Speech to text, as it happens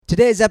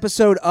Today's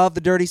episode of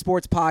the Dirty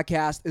Sports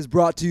Podcast is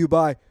brought to you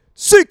by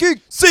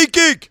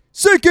SeatGeek,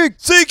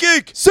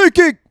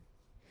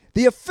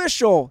 the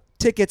official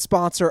ticket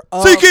sponsor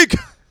of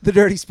the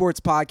Dirty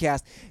Sports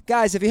Podcast.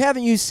 Guys, if you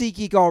haven't used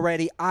SeatGeek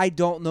already, I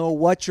don't know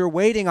what you're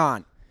waiting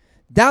on.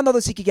 Download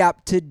the SeatGeek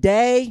app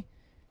today.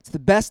 It's the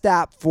best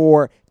app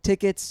for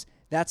tickets.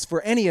 That's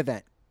for any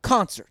event,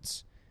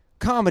 concerts,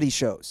 comedy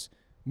shows,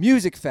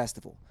 music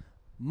festival,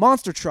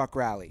 monster truck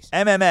rallies,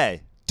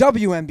 MMA,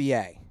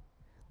 WNBA,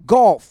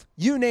 golf,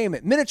 you name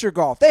it, miniature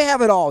golf. They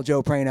have it all,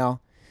 Joe Prano.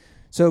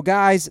 So,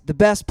 guys, the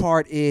best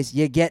part is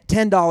you get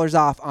 $10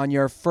 off on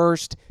your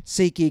first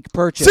SeatGeek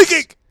purchase.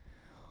 SeatGeek!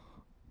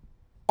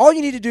 All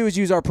you need to do is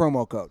use our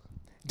promo code.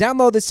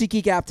 Download the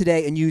SeatGeek app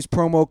today and use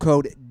promo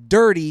code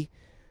DIRTY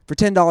for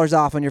 $10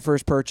 off on your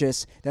first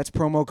purchase. That's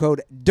promo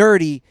code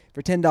DIRTY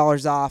for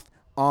 $10 off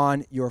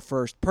on your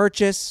first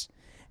purchase.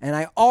 And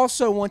I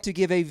also want to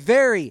give a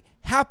very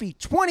happy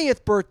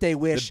 20th birthday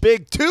wish the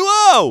big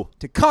 2-0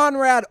 to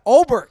Conrad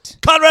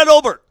Olbert. Conrad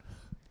Olbert.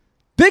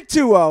 Big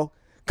 2-0.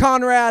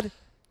 Conrad.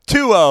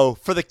 2-0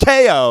 for the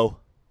KO.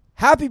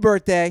 Happy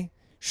birthday.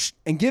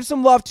 And give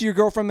some love to your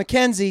girlfriend,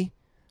 Mackenzie,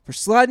 for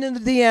sliding into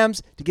the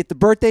DMs to get the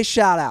birthday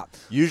shout out.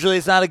 Usually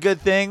it's not a good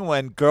thing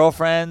when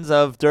girlfriends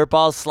of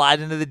dirtballs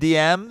slide into the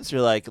DMs. You're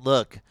like,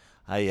 look,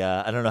 I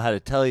don't know how to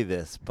tell you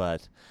this,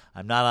 but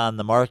I'm not on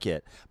the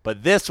market.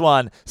 But this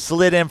one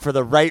slid in for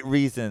the right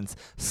reasons.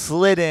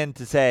 Slid in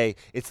to say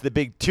it's the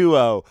big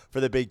 2-0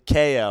 for the big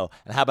KO.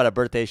 And how about a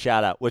birthday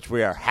shout out, which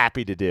we are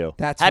happy to do.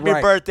 That's happy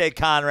right. birthday,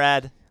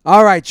 Conrad.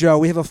 All right, Joe.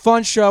 We have a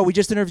fun show. We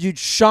just interviewed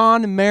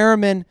Shawne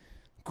Merriman.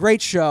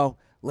 Great show.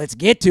 Let's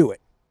get to it.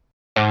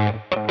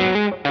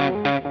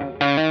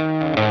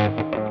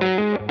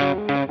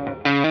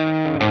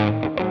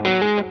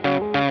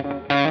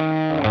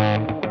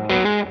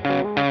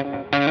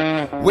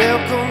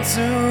 Welcome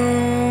to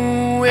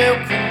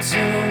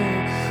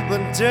the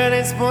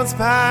Dirty Sports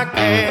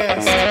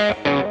Podcast.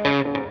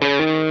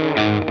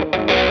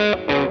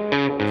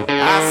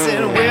 I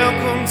said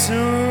welcome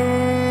to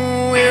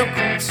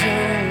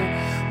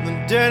the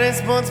Dirty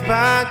Sports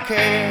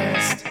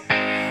Podcast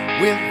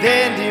with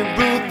Andy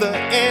Ruther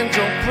and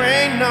Joe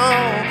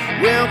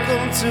Prano.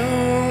 Welcome to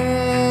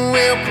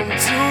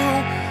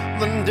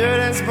the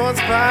Dirty Sports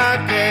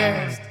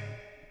Podcast.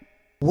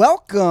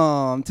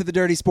 Welcome to the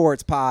Dirty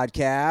Sports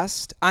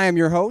Podcast. I am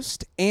your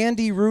host,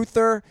 Andy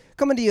Ruther,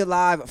 coming to you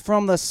live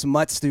from the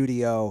Smut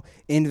Studio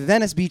in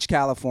Venice Beach,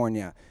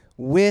 California,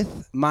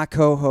 with my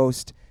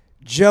co-host,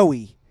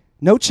 Joey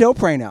No Chill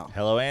Prano.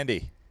 Hello,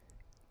 Andy.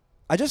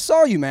 I just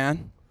saw you,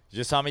 man. You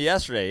just saw me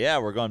yesterday. Yeah,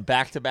 we're going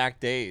back-to-back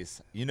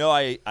days. You know,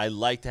 I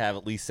like to have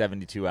at least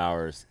 72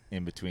 hours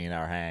in between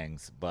our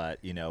hangs, but,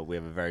 you know, we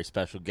have a very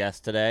special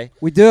guest today.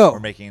 We do. We're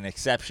making an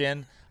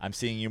exception. I'm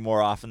seeing you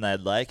more often than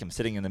I'd like. I'm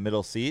sitting in the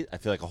middle seat. I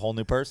feel like a whole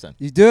new person.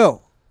 You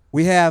do.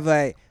 We have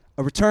a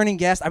returning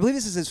guest. I believe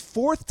this is his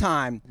fourth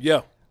time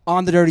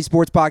on the Dirty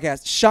Sports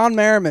Podcast. Shawne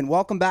Merriman,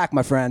 welcome back,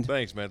 my friend.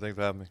 Thanks, man. Thanks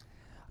for having me.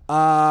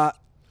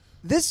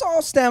 This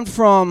all stemmed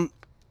from,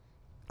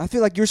 I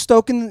feel like you're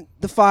stoking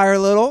the fire a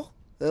little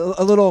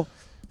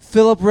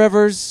Phillip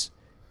Rivers,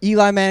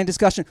 Eli Manning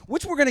discussion,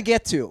 which we're going to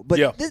get to.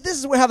 But this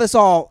is how this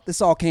all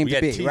came to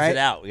be,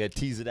 right? We got to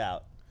tease it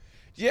out.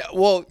 Yeah,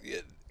 well,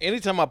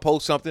 anytime I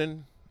post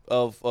something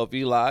of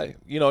Eli,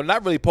 you know,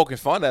 not really poking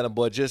fun at him,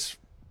 but just,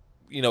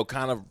 you know,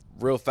 kind of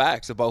real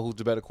facts about who's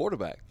the better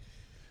quarterback.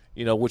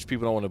 You know, which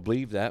people don't want to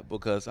believe that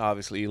because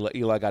obviously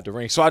Eli got the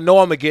ring. So I know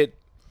I'm gonna get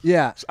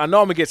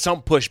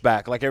some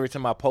pushback. Like every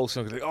time I post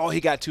something, like, oh,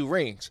 he got 2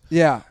 rings.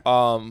 Yeah.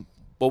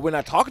 But we're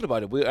not talking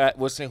about it.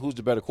 We're saying who's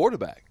the better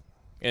quarterback.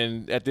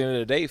 And at the end of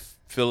the day,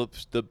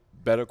 Phillip's the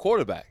better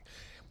quarterback.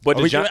 But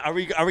are we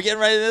getting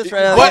ready to this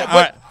right now?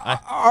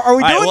 Are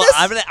we doing this?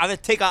 I'm gonna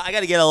take off. I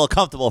got to get a little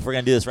comfortable if we're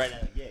gonna do this right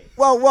out of the gate.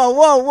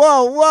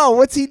 Whoa!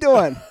 What's he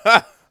doing?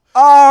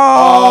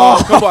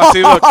 Oh, come on!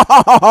 See, look,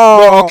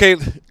 okay.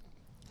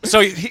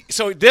 So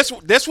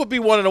this would be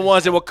one of the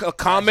ones that will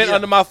comment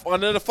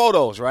under the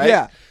photos, right?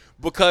 Yeah.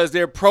 Because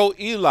they're pro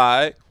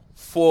Eli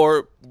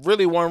for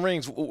really one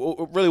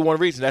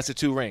reason. That's the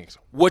 2 rings,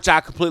 which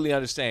I completely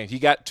understand. He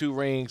got 2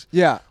 rings.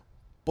 Yeah.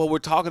 But we're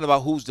talking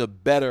about who's the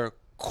better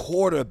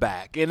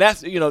quarterback, and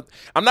that's, you know,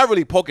 I'm not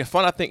really poking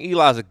fun. I think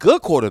Eli's a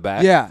good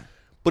quarterback. Yeah.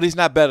 But he's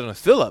not better than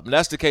Phillip, and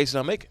that's the case that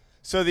I'm making.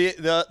 So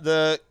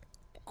the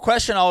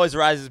question always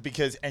arises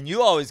because, and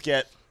you always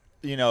get,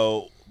 you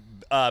know,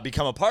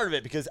 become a part of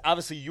it because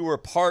obviously you were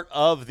part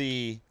of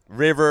the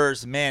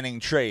Rivers Manning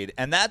trade,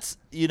 and that's,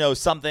 you know,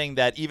 something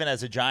that even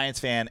as a Giants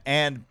fan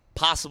and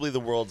possibly the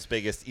world's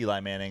biggest Eli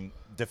Manning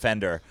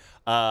defender,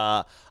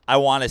 I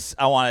want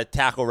to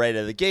tackle right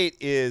out of the gate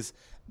is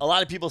a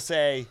lot of people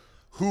say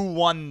who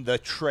won the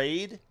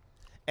trade,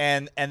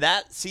 and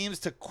that seems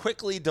to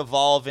quickly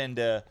devolve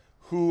into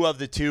who of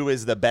the two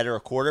is the better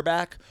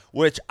quarterback,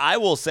 which I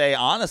will say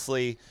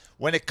honestly,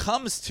 when it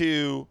comes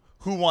to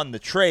who won the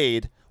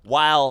trade,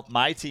 while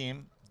my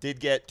team did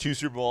get 2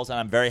 Super Bowls, and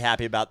I'm very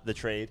happy about the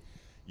trade,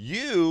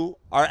 you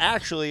are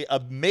actually a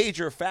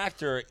major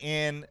factor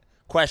in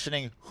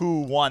questioning who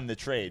won the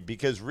trade,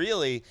 because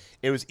really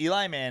it was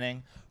Eli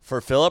Manning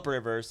for Phillip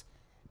Rivers,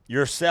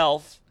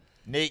 yourself,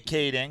 Nate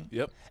Kading.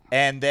 Yep.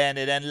 And then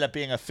it ended up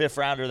being a 5th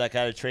rounder that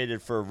got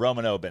traded for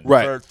Roman Oben.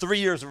 Right. For 3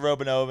 years of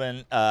Roman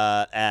Oben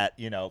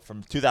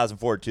from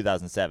 2004 to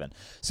 2007.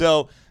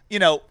 So,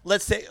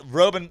 let's say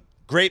Roman,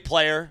 great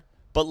player,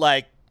 but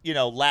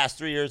last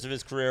 3 years of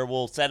his career,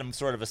 we'll set him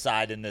sort of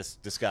aside in this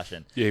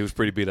discussion. Yeah, he was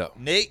pretty beat up.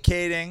 Nate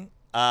Kading,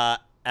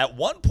 at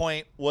one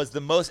point, was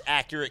the most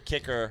accurate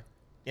kicker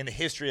in the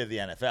history of the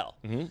NFL.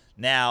 Mm-hmm.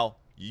 Now,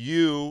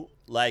 you,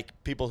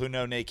 like people who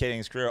know Nate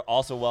Kading's career,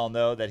 also well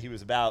know that he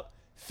was about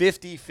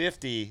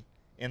 50-50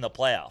 in the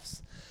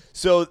playoffs.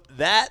 So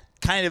that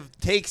kind of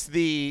takes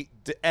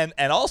and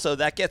also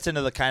that gets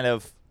into the kind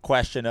of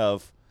question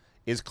of,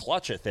 is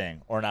clutch a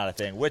thing or not a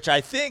thing, which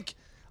I think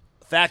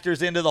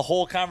factors into the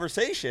whole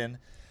conversation.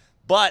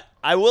 But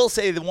I will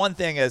say the one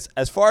thing is,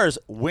 as far as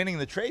winning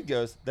the trade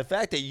goes, the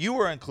fact that you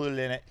were included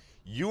in it,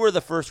 you were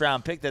the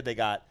first-round pick that they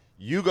got,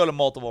 you go to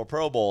multiple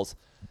Pro Bowls.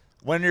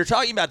 When you're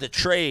talking about the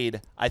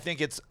trade, I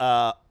think it's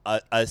a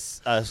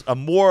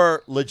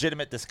more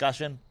legitimate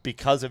discussion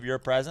because of your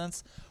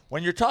presence.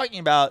 When you're talking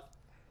about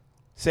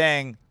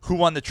saying who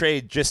won the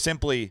trade, just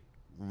simply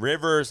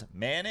Rivers,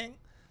 Manning,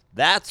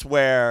 that's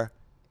where,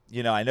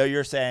 I know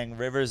you're saying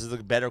Rivers is a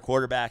better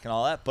quarterback and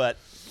all that, but,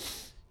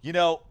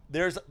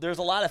 there's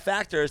a lot of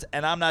factors,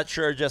 and I'm not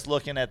sure just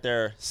looking at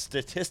their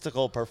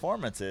statistical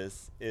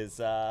performances is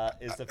the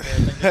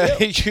fair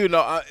thing to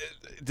do.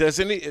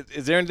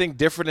 Is there anything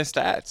different in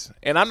stats?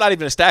 And I'm not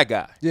even a stat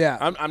guy. Yeah.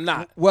 I'm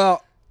not.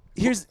 Well,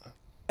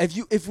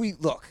 if we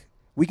look,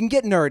 we can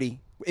get nerdy.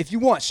 If you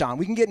want, Sean,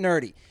 we can get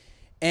nerdy.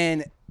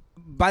 And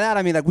by that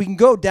I mean we can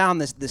go down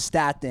the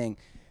stat thing.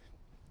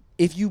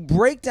 If you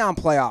break down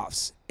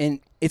playoffs, and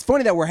it's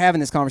funny that we're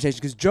having this conversation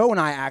because Joe and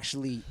I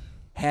actually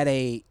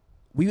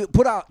we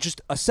put out just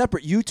a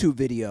separate YouTube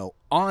video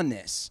on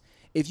this.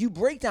 If you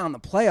break down the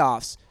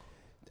playoffs,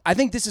 I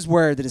think this is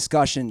where the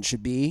discussion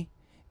should be,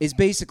 is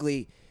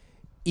basically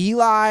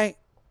Eli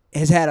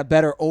has had a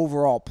better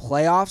overall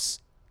playoffs,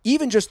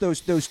 even just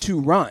those 2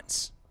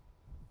 runs,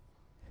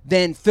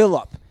 than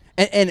Phillip.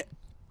 And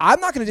I'm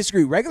not going to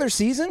disagree. Regular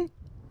season,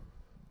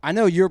 I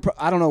know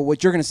I don't know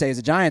what you're going to say as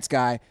a Giants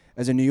guy,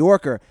 as a New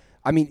Yorker.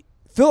 I mean,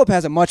 Phillip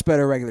has a much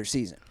better regular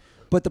season.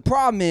 But the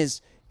problem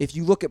is, if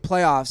you look at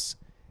playoffs,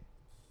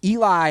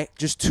 Eli,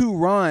 just 2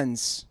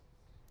 runs.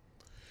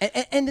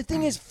 And the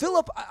thing is,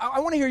 Phillip,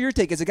 I want to hear your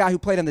take as a guy who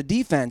played on the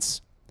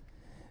defense.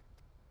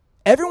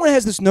 Everyone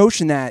has this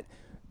notion that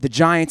the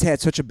Giants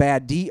had such a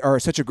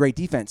great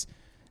defense.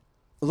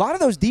 A lot of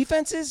those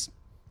defenses,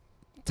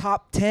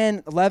 top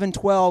 10, 11,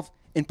 12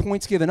 in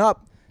points given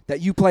up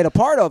that you played a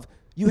part of,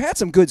 you had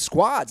some good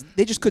squads.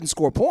 They just couldn't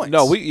score points.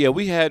 No,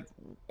 we had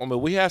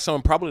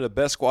some probably the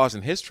best squads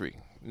in history.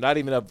 Not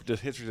even of the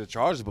history of the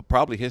Chargers, but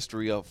probably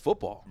history of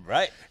football.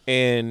 Right.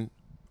 And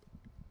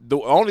the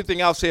only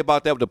thing I'll say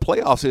about that with the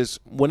playoffs is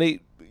when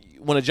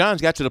the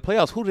Giants got to the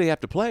playoffs, who do they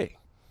have to play?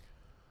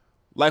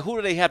 Who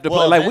do they have to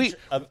play?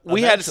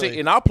 We had to see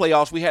in our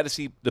playoffs. We had to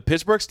see the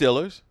Pittsburgh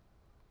Steelers,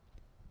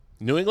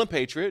 New England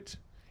Patriots,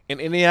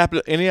 and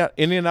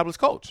Indianapolis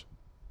Colts.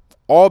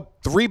 All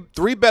three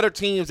better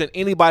teams than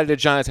anybody the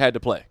Giants had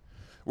to play.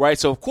 Right.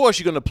 So of course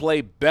you're going to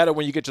play better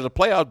when you get to the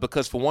playoffs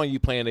because for one,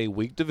 you play in a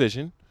weak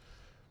division.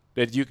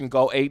 That you can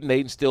go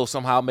 8-8 and still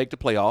somehow make the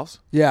playoffs.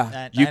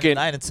 Yeah, you can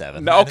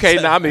 9-7. No, okay,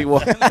 now I mean,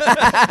 well,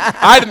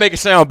 I had to make it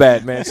sound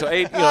bad, man. So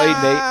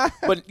 8-8,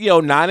 but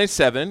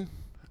 9-7,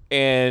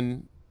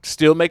 and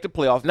still make the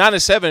playoffs.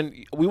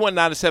 9-7, we won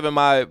 9-7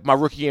 my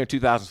rookie year in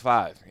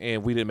 2005,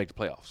 and we didn't make the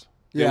playoffs.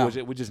 Yeah,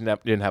 we just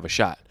didn't have a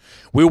shot.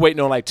 We were waiting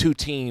on 2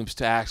 teams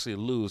to actually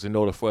lose in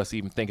order for us to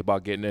even think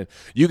about getting in.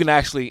 You can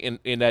actually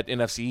in that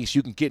NFC East,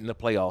 you can get in the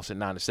playoffs at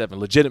 9-7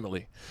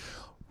 legitimately.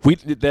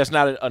 There's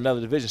not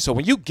another division. So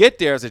when you get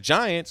there as a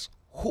Giants,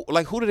 who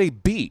do they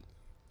beat?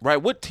 Right?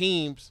 What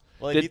teams?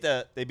 Well, they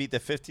beat the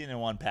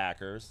 15-1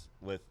 Packers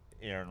with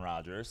Aaron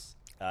Rodgers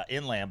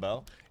in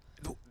Lambeau.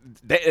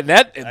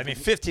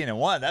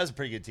 15-1. That was a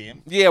pretty good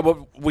team. Yeah,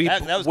 but we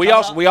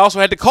also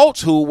had the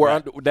Colts who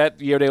were that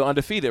year they were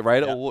undefeated,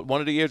 right? Yeah. One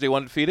of the years they were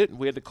undefeated.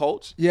 We had the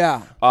Colts.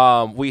 Yeah.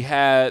 We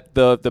had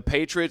the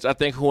Patriots. I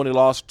think who only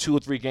lost 2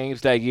 or 3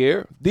 games that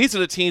year. These are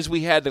the teams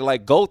we had to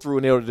go through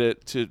in order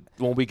to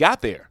when we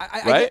got there.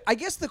 Right. I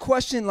guess the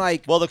question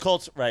well, the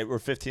Colts were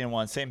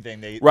 15-1. Same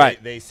thing.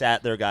 They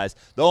sat their guys.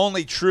 The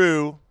only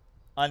true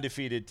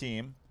undefeated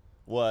team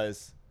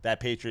was that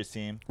Patriots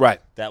team.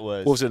 Right. That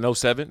was. What was it,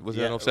 07? Was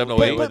it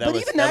 07, 08? But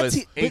even that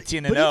team.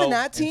 18-0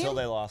 until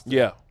they lost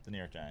to the New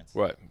York Giants.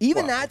 Right.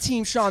 Even that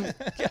team, Sean.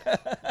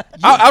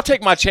 I'll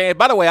take my chance.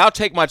 By the way, I'll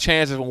take my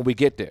chances when we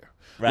get there.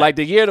 Right.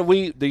 The year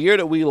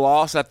that we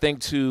lost, I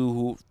think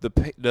to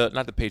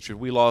not the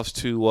Patriots. We lost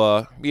to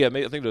I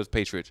think it was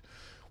Patriots.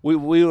 We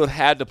would have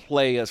had to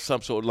play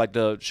some sort of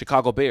the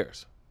Chicago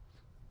Bears,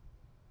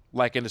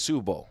 in the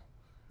Super Bowl.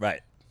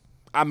 Right.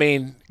 I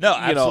mean,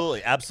 No, you know,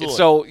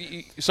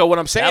 absolutely. So what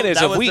I'm saying is,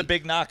 that if was we the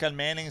big knock on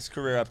Manning's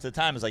career up to the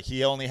time. Is like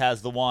he only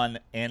has the one,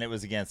 and it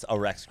was against a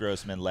Rex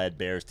Grossman-led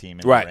Bears team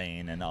in Right. the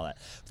rain and all that.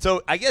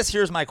 So I guess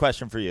here's my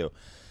question for you,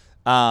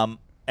 and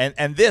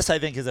this I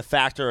think is a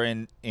factor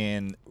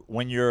in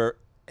when you're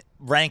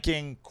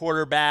ranking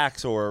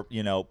quarterbacks or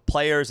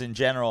players in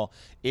general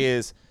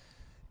is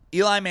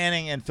Eli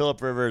Manning and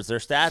Phillip Rivers. Their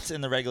stats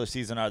in the regular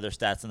season are their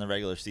stats in the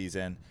regular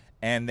season,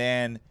 and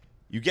then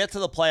you get to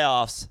the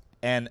playoffs,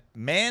 and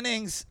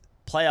Manning's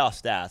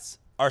playoff stats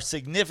are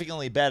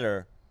significantly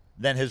better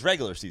than his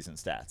regular season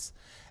stats.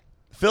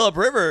 Phillip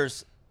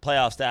Rivers'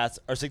 playoff stats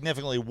are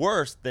significantly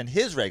worse than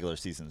his regular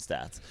season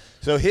stats.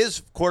 So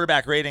his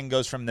quarterback rating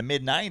goes from the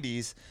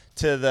mid-90s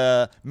to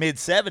the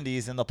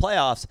mid-70s in the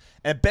playoffs,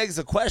 and begs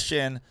the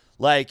question,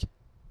 like,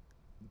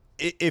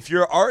 if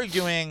you're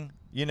arguing,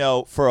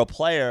 for a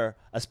player,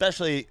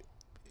 especially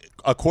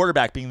a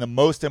quarterback being the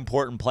most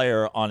important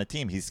player on a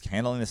team, he's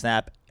handling the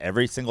snap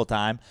every single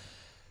time.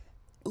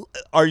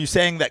 Are you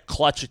saying that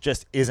clutch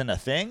just isn't a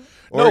thing?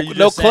 Or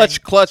no,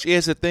 clutch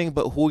is a thing,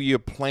 but who you're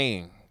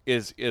playing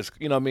is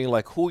what I mean,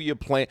 like who you're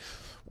playing.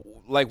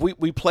 Like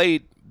we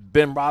played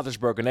Ben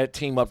Roethlisberger and that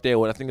team up there.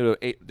 I think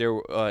they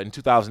were in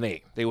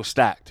 2008. They were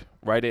stacked,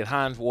 right? They had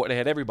Hines Ward. They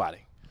had everybody.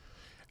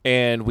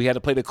 And we had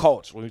to play the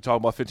Colts when we talk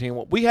about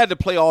 15. We had to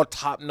play all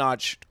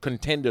top-notch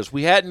contenders.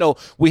 We had no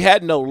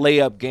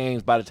layup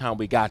games by the time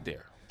we got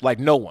there. Like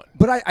no one.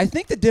 But I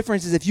think the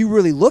difference is if you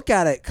really look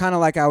at it, kind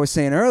of like I was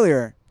saying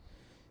earlier,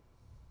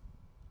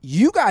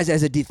 you guys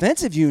as a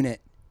defensive unit,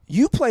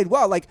 you played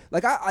well. Like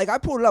I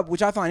pulled it up,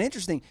 which I find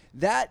interesting.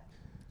 That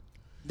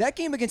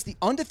game against the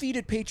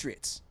undefeated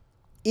Patriots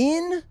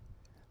in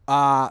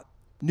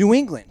New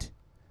England.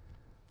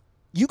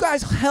 You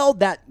guys held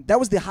that. That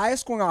was the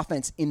highest scoring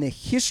offense in the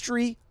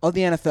history of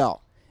the NFL.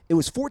 It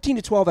was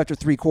 14-12 after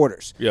 3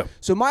 quarters. Yeah.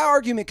 So my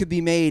argument could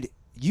be made,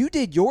 you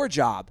did your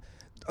job.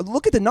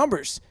 Look at the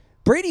numbers.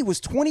 Brady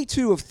was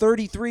 22 of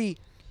 33,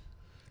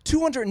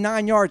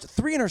 209 yards,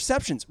 3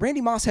 interceptions.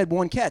 Randy Moss had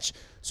 1 catch.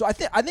 So I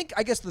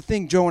guess the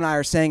thing Joe and I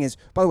are saying is,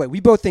 by the way, we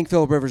both think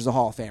Phillip Rivers is a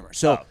Hall of Famer.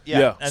 So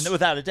yeah. And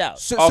without a doubt.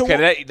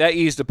 That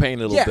eased the pain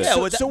a little bit.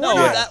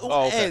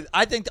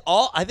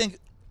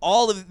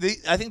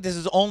 I think this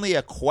is only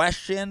a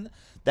question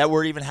that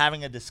we're even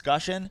having a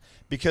discussion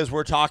because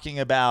we're talking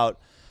about,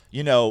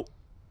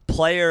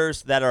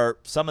 players that are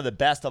some of the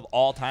best of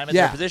all time at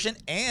their position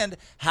and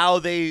how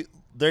they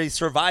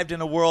survived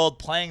in a world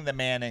playing the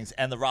Mannings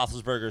and the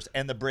Roethlisbergers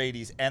and the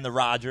Bradys and the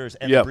Rodgers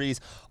and the Brees.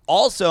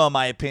 Also, in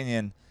my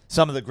opinion,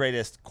 some of the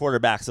greatest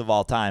quarterbacks of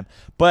all time.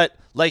 But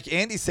like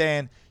Andy's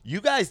saying, you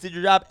guys did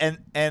your job,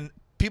 and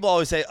people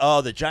always say,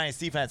 oh, the Giants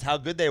defense, how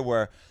good they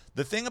were.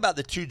 The thing about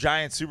the 2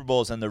 Giants Super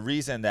Bowls and the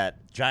reason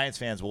that Giants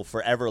fans will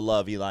forever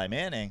love Eli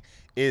Manning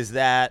is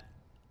that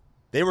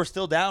they were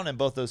still down in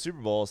both those Super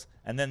Bowls,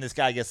 and then this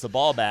guy gets the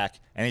ball back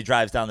and he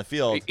drives down the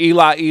field.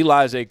 Eli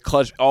is a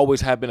clutch.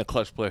 Always have been a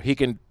clutch player. He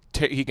can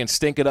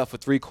stink it up for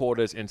 3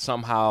 quarters, and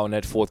somehow in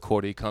that 4th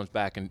quarter he comes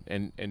back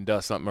and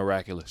does something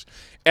miraculous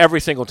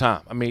every single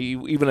time. I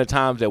mean, even the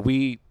times that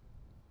we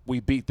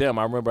beat them.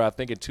 I remember, I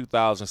think in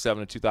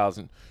 2007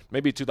 and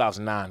maybe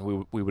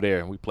 2009, we were there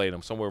and we played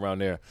them somewhere around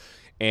there.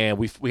 And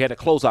we had a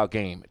closeout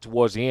game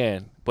towards the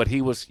end, but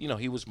he was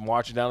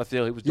marching down the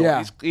field. He was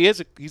doing.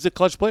 He's a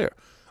clutch player.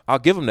 I'll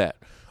give him that.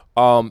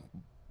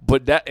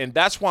 But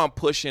that's why I'm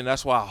pushing.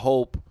 That's why I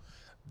hope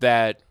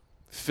that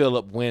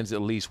Phillip wins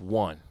at least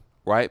one,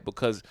 right?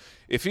 Because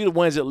if he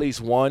wins at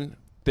least one,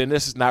 then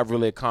this is not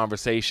really a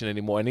conversation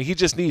anymore. And he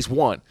just needs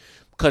one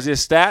because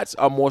his stats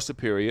are more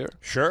superior.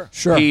 Sure.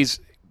 He's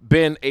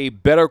been a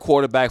better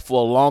quarterback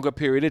for a longer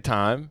period of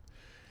time.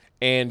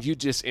 And you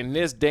just, in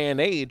this day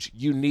and age,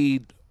 you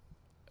need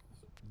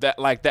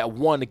that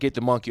one to get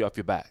the monkey off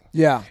your back.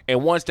 Yeah.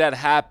 And once that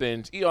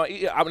happens,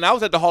 I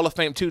was at the Hall of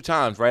Fame 2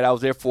 times, right? I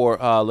was there for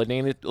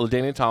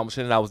LaDainian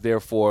Tomlinson, and I was there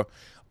for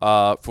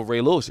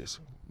Ray Lewis's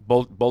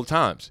both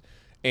times.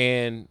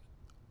 And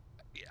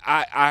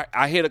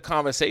I hear the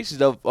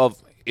conversations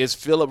of is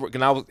Phillip,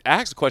 and I was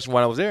asked the question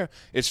when I was there,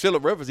 is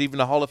Phillip Rivers even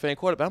a Hall of Fame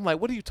quarterback? I'm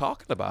like, what are you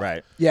talking about?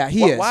 Right. Yeah,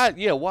 he is. Why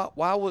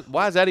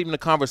is that even a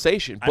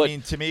conversation? But, I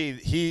mean, to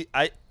me,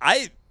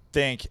 I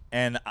think,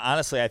 and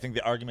honestly, I think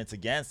the argument's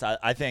against.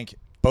 I think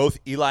both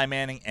Eli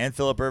Manning and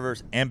Phillip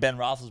Rivers and Ben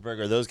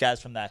Roethlisberger, those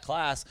guys from that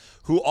class,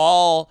 who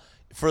all,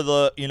 for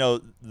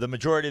the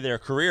majority of their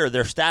career,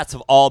 their stats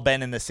have all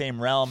been in the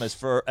same realm as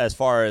far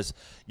as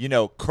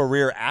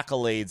career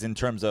accolades in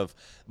terms of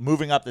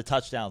moving up the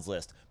touchdowns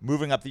list,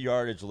 moving up the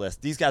yardage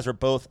list. These guys are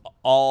both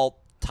all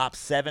top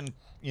 7,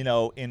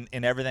 in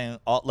everything.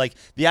 Like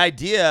the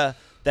idea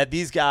that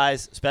these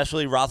guys,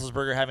 especially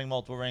Roethlisberger having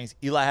multiple rings,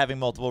 Eli having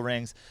multiple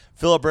rings,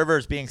 Phillip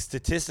Rivers being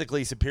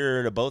statistically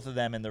superior to both of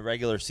them in the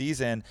regular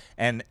season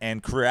and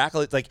career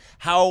accolades, like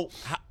how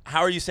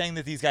are you saying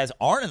that these guys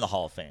aren't in the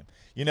Hall of Fame?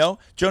 You know,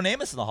 Joe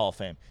Namath's in the Hall of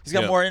Fame. He's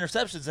got Yeah. more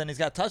interceptions than he's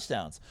got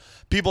touchdowns.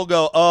 People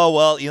go, oh,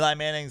 well, Eli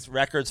Manning's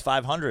record's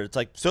 500. It's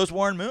like, so's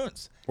Warren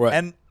Moon's. Right.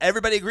 And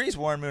everybody agrees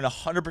Warren Moon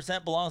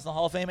 100% belongs in the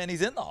Hall of Fame, and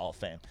he's in the Hall of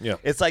Fame. Yeah.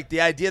 It's like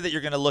the idea that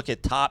you're going to look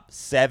at top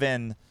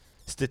 7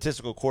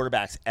 statistical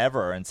quarterbacks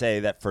ever and say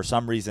that for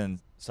some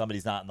reason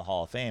somebody's not in the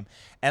Hall of Fame.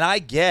 And I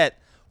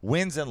get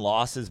wins and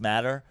losses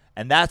matter,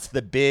 and that's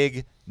the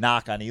big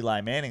knock on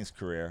Eli Manning's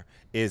career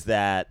is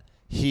that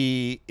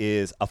he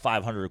is a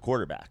 500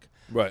 quarterback.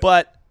 Right.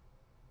 But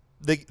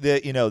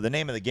the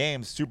name of the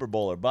game is Super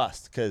Bowl or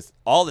bust, because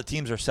all the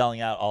teams are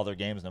selling out all their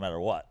games no matter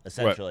what,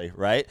 essentially,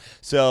 right?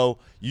 So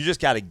you just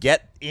got to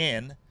get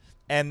in,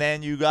 and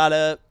then you got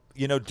to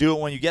do it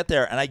when you get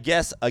there. And I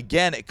guess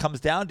again it comes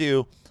down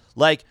to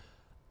like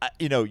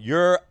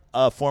you're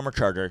a former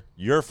Charger,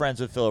 you're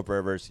friends with Phillip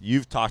Rivers,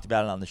 you've talked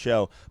about it on the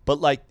show, but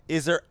like,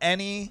 is there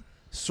any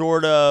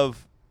sort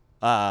of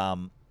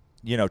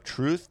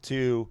truth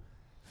to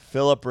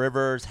Phillip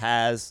Rivers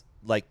has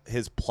like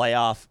his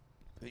playoff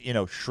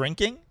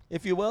shrinking,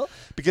 if you will?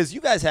 Because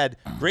you guys had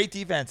great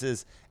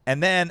defenses,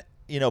 and then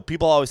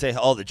people always say,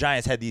 oh, the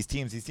Giants had these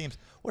teams.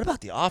 What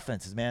about the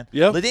offenses, man?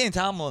 Yeah. LaDainian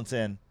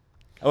Tomlinson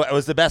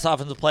was the best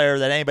offensive player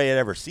that anybody had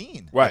ever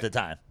seen at the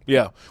time.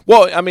 Yeah.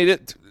 Well, I mean,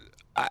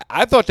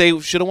 I thought they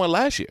should have won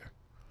last year.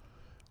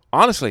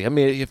 Honestly, I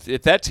mean,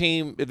 if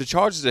the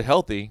Chargers are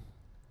healthy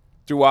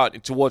towards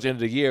the end of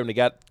the year, and they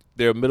got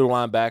their middle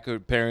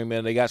linebacker,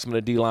 Perryman, they got some of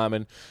the D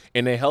linemen,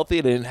 and they're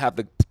healthy, they didn't have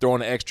to throw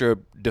in an extra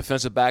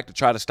defensive back to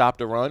try to stop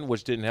the run,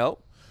 which didn't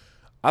help.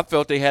 I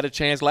felt they had a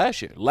chance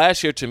last year.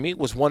 Last year, to me,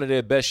 was one of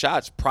their best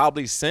shots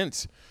probably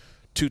since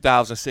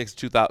 2006,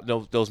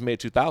 those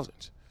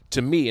mid-2000s,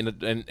 to me,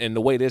 in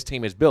the way this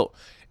team is built.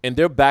 And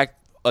they're back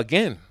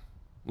again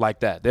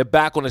like that. They're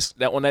back on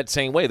that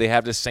same way. They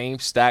have the same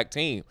stacked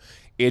team.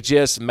 It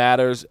just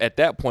matters at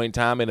that point in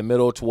time in the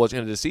middle towards the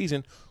end of the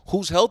season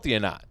who's healthy or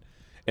not.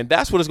 And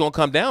that's what it's going to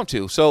come down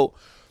to. So,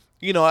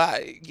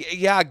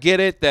 I get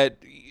it that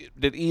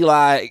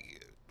Eli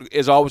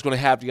is always going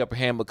to have the upper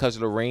hand because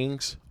of the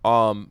rings.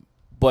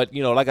 But,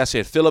 like I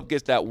said, Phillip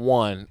gets that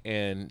one,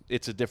 and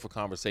it's a different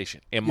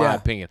conversation, in my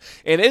opinion.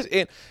 And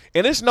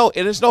it's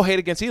no hate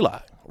against Eli,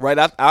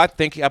 right? I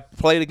think I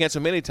played against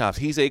him many times.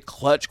 He's a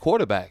clutch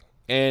quarterback,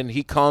 and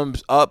he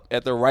comes up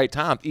at the right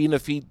time, even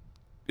if he,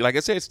 like I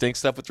said, stinks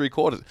stuff for 3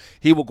 quarters.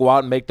 He will go out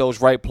and make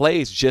those right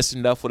plays just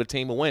enough for the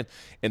team to win.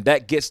 And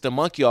that gets the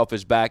monkey off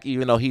his back,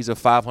 even though he's a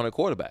 500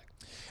 quarterback.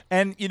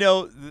 And,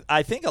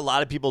 I think a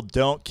lot of people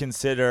don't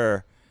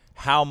consider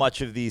how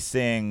much of these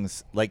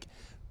things, like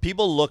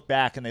people look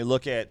back and they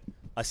look at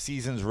a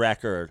season's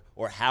record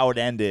or how it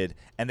ended,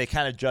 and they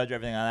kind of judge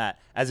everything on that.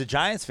 As a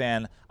Giants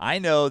fan, I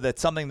know that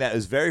something that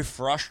is very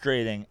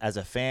frustrating as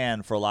a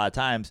fan for a lot of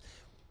times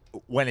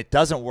when it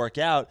doesn't work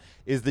out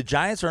is the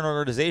Giants are an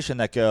organization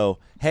that go,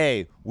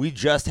 hey, we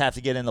just have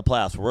to get in the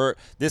playoffs.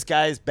 This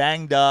guy's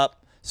banged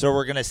up, so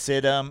we're going to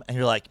sit him. And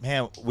you're like,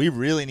 man, we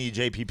really need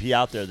JPP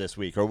out there this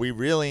week, or we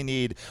really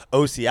need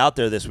OC out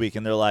there this week.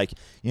 And they're like,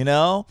 we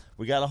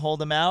got to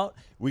hold him out.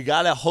 We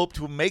got to hope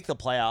to make the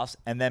playoffs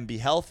and then be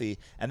healthy.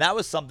 And that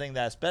was something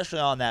that, especially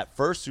on that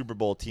first Super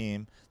Bowl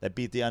team that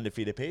beat the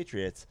undefeated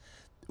Patriots,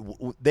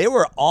 they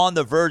were on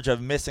the verge of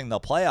missing the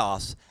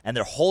playoffs, and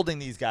they're holding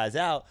these guys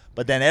out.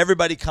 But then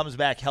everybody comes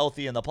back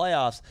healthy in the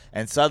playoffs,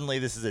 and suddenly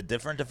this is a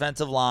different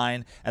defensive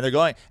line, and they're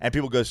going. And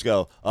people just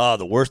go, "Oh,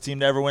 the worst team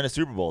to ever win a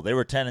Super Bowl. They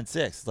were 10-6."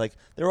 It's like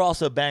they were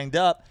also banged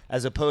up,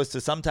 as opposed to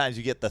sometimes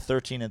you get the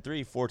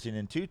 13-3,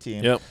 14-2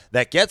 team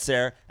that gets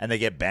there and they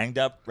get banged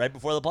up right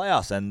before the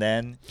playoffs, and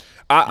then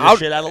you're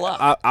shit out of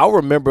luck. I'll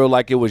remember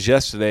like it was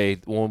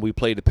yesterday when we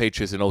played the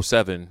Patriots in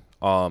 2007.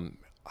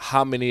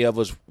 How many of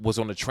us was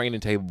on the training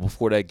table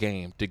before that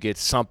game to get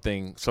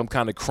something, some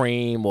kind of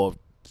cream or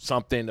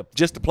something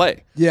just to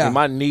play? Yeah. And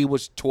my knee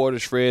was tore to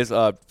shreds.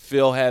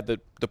 Phil had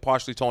the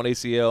partially torn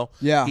ACL.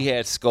 Yeah. He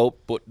had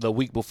scope the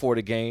week before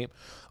the game.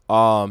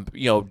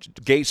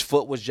 Gates'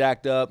 foot was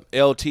jacked up.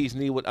 LT's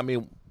knee was,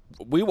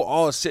 we were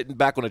all sitting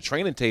back on the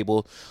training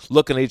table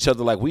looking at each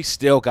other like we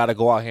still got to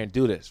go out here and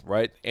do this,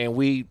 right? And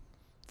we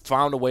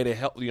found a way to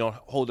help,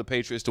 hold the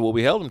Patriots to what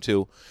we held them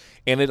to.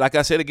 And like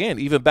I said again,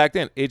 even back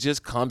then, it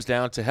just comes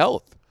down to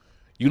health.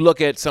 You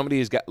look at some of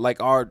these guys, like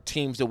our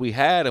teams that we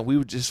had, and we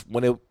were just,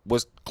 when it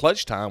was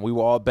clutch time, we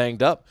were all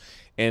banged up.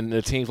 And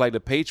the teams like the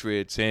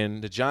Patriots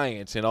and the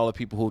Giants and all the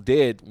people who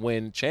did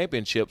win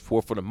championships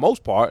were, for the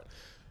most part,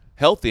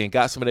 healthy and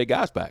got some of their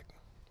guys back.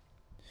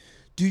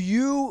 Do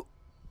you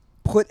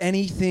put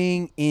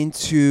anything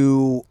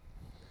into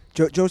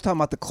Joe's talking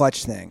about the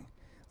clutch thing.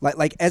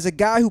 Like as a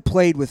guy who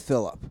played with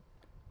Phillip,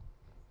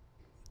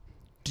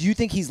 do you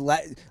think he's we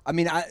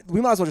might as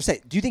well just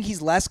say, do you think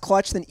he's less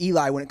clutch than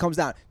Eli when it comes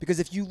down? Because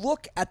if you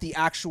look at the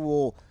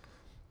actual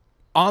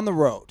on the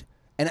road,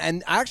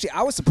 and actually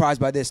I was surprised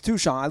by this too,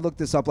 Sean. I looked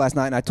this up last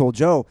night and I told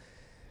Joe,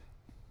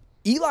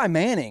 Eli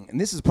Manning, and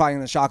this is probably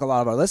going to shock a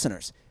lot of our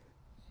listeners,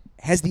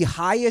 has the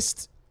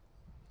highest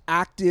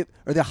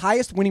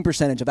winning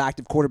percentage of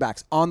active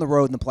quarterbacks on the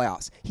road in the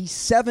playoffs. He's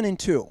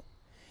 7-2.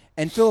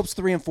 and Phillips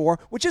 3-4,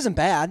 which isn't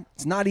bad.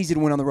 It's not easy to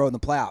win on the road in the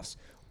playoffs.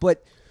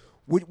 But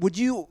would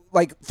you,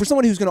 like, for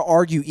someone who's going to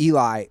argue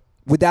Eli,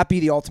 would that be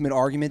the ultimate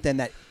argument then,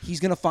 that he's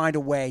going to find a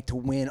way to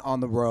win on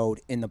the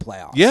road in the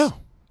playoffs? Yeah.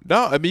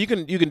 No, I mean,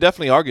 you can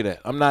definitely argue that.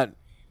 I'm not,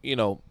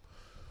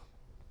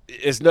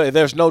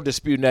 there's no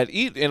disputing that.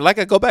 And like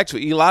I go back to,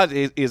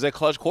 Eli is a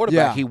clutch quarterback.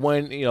 Yeah. He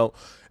won,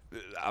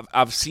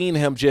 I've seen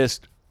him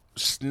just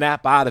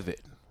snap out of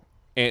it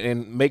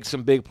and make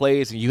some big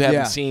plays, and you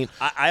haven't seen.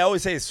 I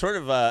always say it's sort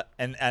of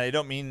and I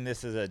don't mean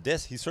this as a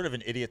diss, he's sort of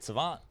an idiot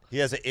savant. He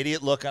has an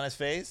idiot look on his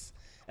face.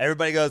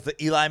 Everybody goes the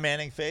Eli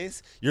Manning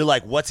face. You're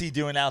like, what's he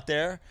doing out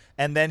there?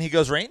 And then he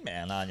goes Rain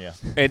Man on you.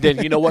 And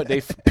then you know what?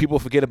 People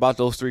forget about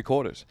those 3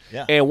 quarters.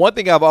 Yeah. And one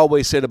thing I've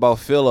always said about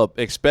Phillip,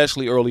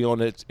 especially early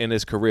on in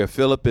his career,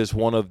 Phillip is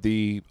one of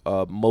the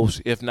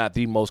most, if not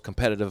the most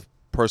competitive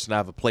person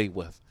I've ever played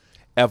with,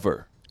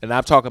 ever. And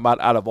I'm talking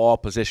about out of all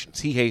positions.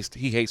 He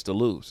hates to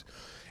lose.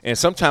 And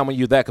sometimes when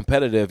you're that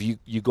competitive,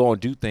 you go and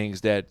do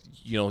things that,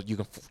 you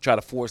can try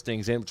to force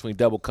things in between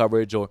double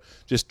coverage or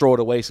just throw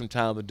it away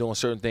sometimes and doing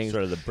certain things.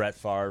 Sort of the Brett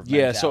Favre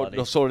mentality.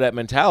 Yeah, sort of that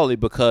mentality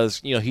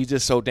because, he's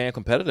just so damn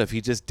competitive.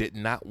 He just did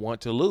not want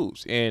to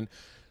lose. And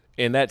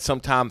that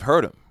sometimes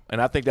hurt him.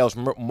 And I think that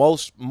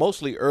was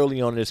mostly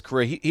early on in his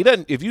career. He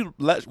doesn't – if you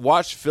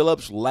watch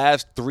Phillips'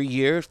 last 4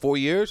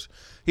 years,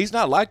 he's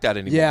not like that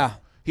anymore. Yeah.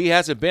 He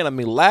hasn't been. I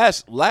mean,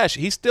 last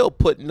he's still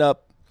putting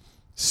up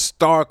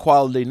star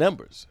quality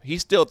numbers.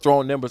 He's still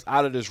throwing numbers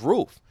out of this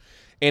roof.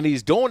 And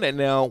he's doing it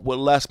now with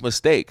less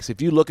mistakes.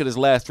 If you look at his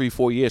last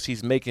 3-4 years,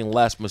 he's making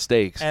less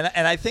mistakes. And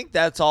I think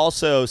that's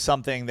also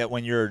something that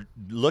when you're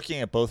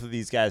looking at both of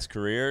these guys'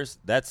 careers,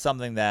 that's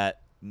something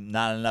that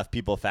not enough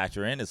people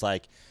factor in. Is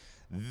like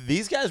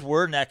these guys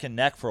were neck and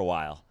neck for a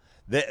while.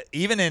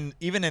 Even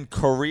in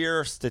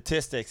career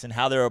statistics and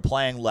how they were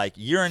playing, like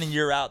year in and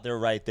year out, they're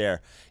right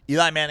there.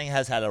 Eli Manning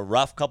has had a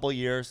rough couple of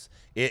years.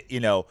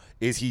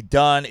 Is he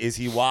done? Is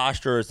he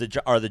washed? Or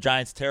are the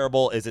Giants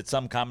terrible? Is it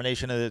some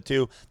combination of the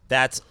two?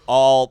 That's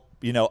all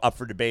up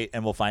for debate,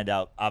 and we'll find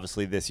out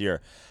obviously this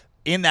year.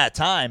 In that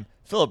time,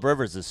 Phillip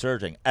Rivers is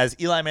surging. As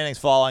Eli Manning's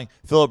falling,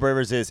 Phillip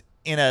Rivers is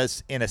in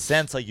a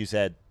sense, like you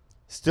said,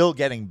 still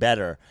getting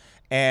better.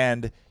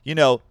 And,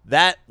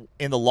 that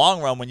in the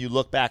long run, when you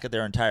look back at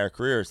their entire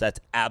careers, that's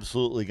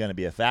absolutely going to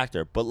be a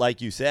factor. But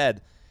like you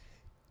said,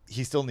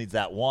 he still needs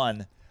that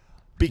one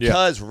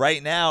because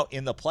right now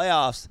in the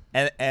playoffs,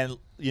 and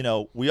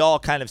we all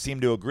kind of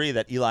seem to agree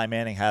that Eli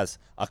Manning has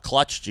a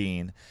clutch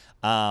gene.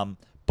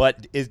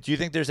 But do you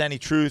think there's any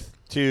truth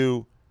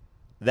to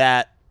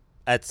that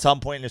at some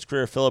point in his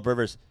career, Phillip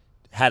Rivers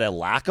had a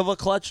lack of a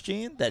clutch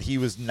gene, that he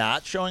was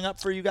not showing up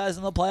for you guys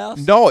in the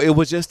playoffs? No, it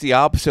was just the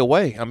opposite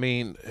way. I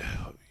mean,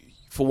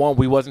 for one,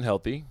 we wasn't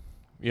healthy,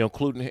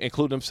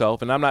 including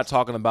himself. And I'm not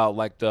talking about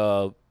like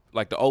the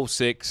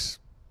 06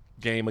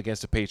 game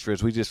against the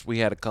Patriots. We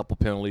had a couple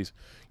penalties.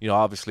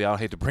 Obviously, I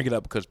hate to bring it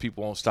up because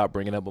people won't stop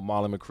bringing it up, but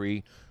Marlon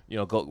McCree,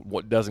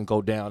 doesn't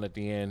go down at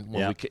the end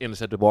when we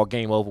intercept the ball.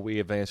 Game over. We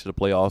advance to the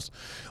playoffs.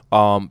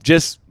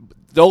 Just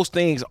those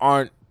things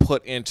aren't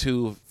put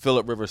into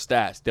Phillip Rivers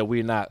stats that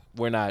we're not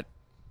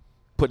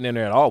putting in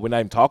there at all. We're not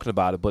even talking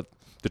about it. But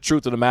the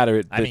truth of the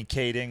matter,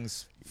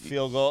 Kading's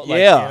field goal.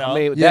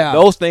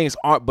 Those things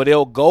aren't, but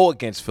they'll go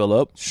against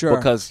Phillip, sure,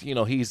 because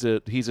he's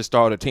a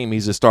starter team.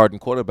 He's a starting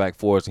quarterback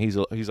for us,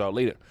 and he's our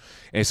leader.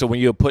 And so when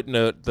you're putting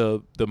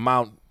the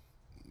Mount,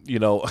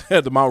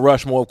 the Mount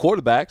Rushmore of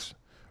quarterbacks,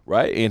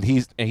 right, and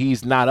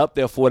he's not up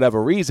there for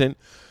whatever reason,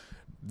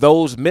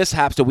 those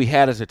mishaps that we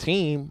had as a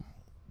team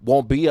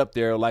won't be up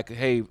there. Like,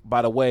 hey,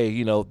 by the way,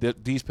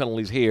 these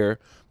penalties here.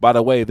 By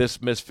the way,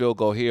 this missed field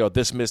goal here, or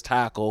this missed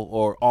tackle,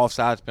 or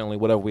offsides penalty,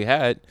 whatever we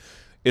had,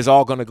 is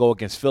all going to go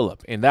against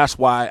Phillip. And that's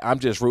why I'm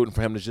just rooting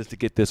for him to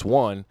get this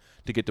one,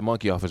 to get the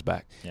monkey off his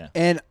back. Yeah.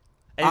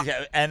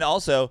 And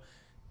also,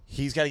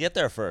 he's got to get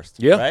there first.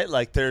 Yeah. Right?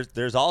 Like,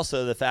 there's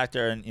also the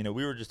factor, and,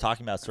 we were just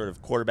talking about sort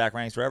of quarterback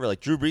ranks wherever.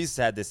 Like, Drew Brees has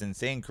had this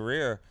insane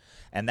career,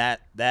 and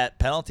that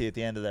penalty at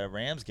the end of the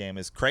Rams game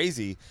is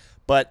crazy.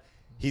 But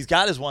he's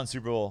got his one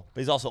Super Bowl, but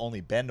he's also only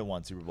been to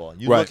one Super Bowl.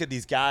 You look at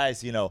these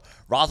guys,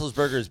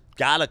 Roethlisberger's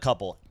got a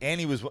couple, and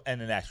he was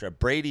in an extra.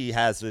 Brady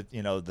has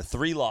the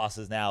 3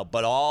 losses now,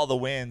 but all the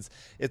wins.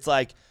 It's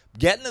like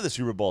getting to the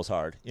Super Bowl is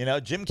hard.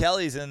 Jim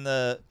Kelly's in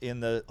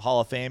the Hall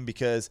of Fame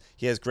because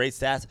he has great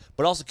stats,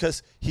 but also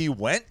because he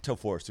went to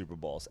 4 Super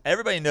Bowls.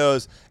 Everybody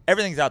knows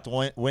everything's out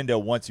the window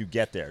once you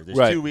get there.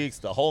 There's 2 weeks,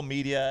 the whole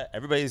media,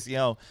 everybody's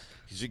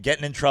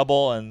getting in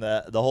trouble and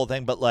the whole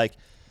thing. But like,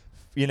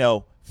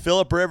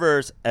 Phillip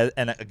Rivers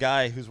and a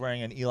guy who's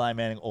wearing an Eli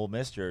Manning Ole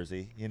Miss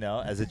jersey,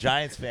 as a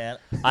Giants fan,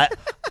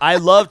 I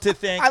love to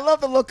think. I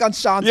love the look on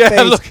Sean's face.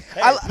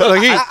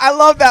 I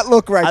love that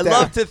look there. I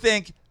love to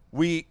think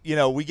we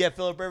get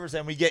Phillip Rivers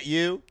and we get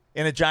you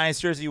in a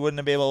Giants jersey. You wouldn't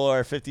have been able to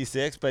wear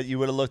 56, but you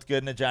would have looked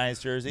good in a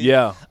Giants jersey.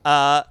 Yeah.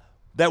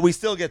 That we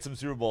still get some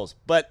Super Bowls,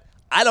 but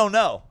I don't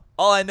know.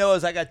 All I know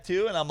is I got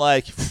 2, and I'm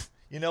like,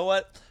 you know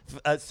what?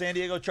 San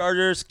Diego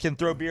Chargers can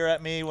throw beer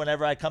at me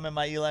whenever I come in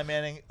my Eli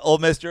Manning Ole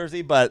Miss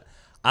jersey, but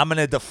I'm going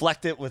to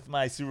deflect it with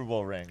my Super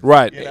Bowl ring.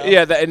 Right. You know?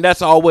 Yeah, and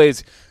that's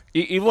always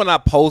even when I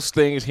post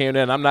things here and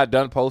there, and I'm not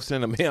done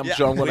posting them. I'm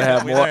sure I'm going to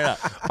have more,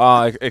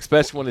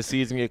 especially when the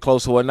season get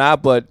closer or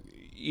not. But,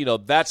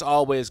 that's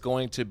always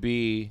going to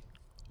be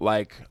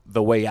like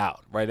the way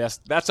out, right?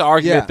 That's an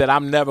argument that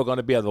I'm never going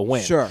to be able to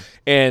win. Sure.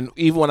 And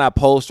even when I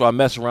post or I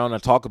mess around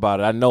and talk about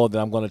it, I know that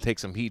I'm going to take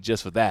some heat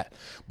just for that.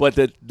 But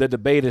the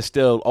debate is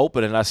still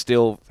open, and I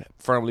still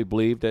firmly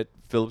believe that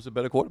Phillips is a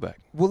better quarterback.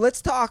 Well,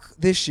 let's talk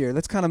this year.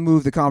 Let's kind of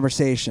move the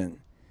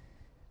conversation.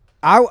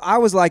 I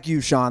was like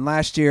you, Sean.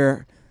 Last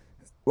year,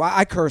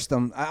 I cursed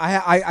them.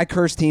 I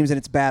cursed teams, and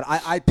it's bad.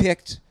 I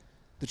picked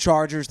the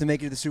Chargers to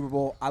make it to the Super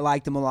Bowl. I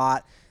liked them a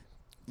lot.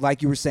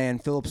 Like you were saying,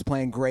 Phillips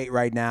playing great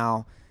right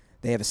now.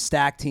 They have a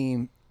stacked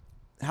team.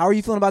 How are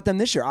you feeling about them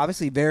this year?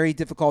 Obviously, very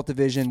difficult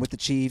division with the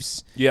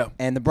Chiefs. Yeah.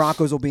 And the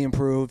Broncos will be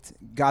improved.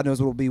 God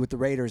knows what will be with the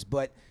Raiders.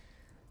 But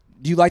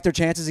do you like their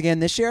chances again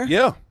this year?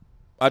 Yeah,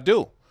 I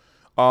do.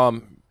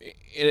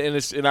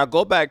 And I'll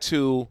go back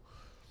to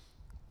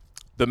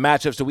the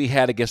matchups that we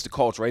had against the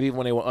Colts, right? Even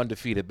when they were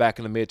undefeated back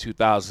in the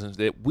mid-2000s,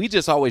 that we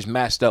just always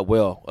matched up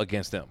well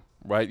against them,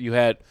 right? You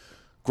had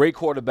great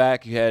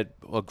quarterback. You had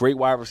a great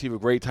wide receiver,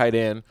 great tight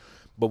end.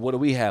 But what do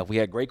we have? We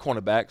had great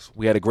cornerbacks.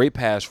 We had a great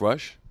pass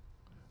rush.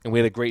 And we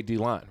had a great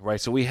D-line,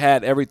 right? So we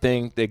had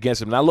everything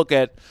against them. And I look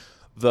at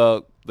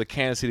the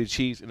Kansas City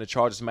Chiefs and the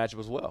Chargers matchup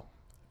as well.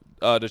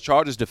 The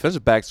Chargers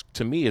defensive backs,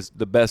 to me, is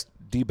the best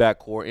D-back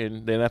core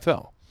in the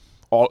NFL,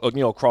 all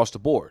across the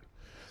board.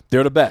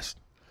 They're the best.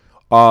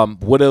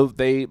 What do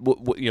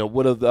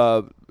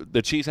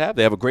the Chiefs have?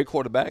 They have a great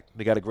quarterback.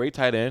 They got a great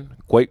tight end,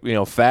 great,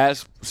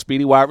 fast,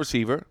 speedy wide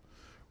receiver.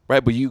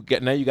 Right, but you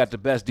got the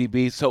best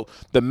DB. So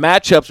the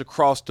matchups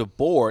across the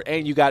board,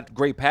 and you got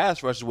great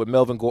pass rushers with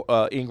Melvin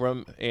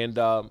Ingram and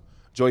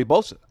Joey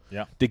Bosa.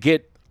 Yeah. To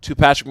get to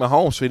Patrick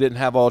Mahomes, so he didn't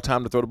have all the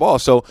time to throw the ball.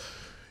 So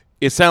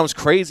it sounds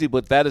crazy,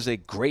 but that is a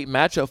great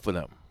matchup for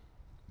them.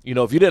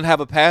 If you didn't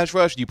have a pass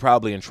rush, you're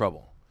probably in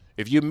trouble.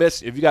 If you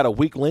got a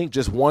weak link,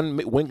 just one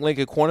weak link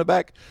at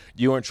cornerback,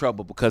 you're in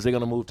trouble because they're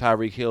going to move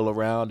Tyreek Hill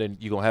around, and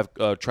you're going to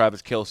have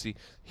Travis Kelce.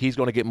 He's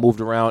going to get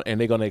moved around, and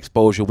they're going to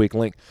expose your weak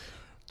link.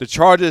 The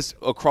Chargers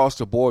across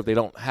the board, they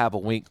don't have a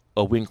weak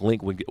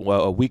link when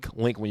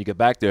you get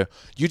back there.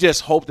 You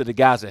just hope that the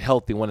guys are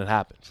healthy when it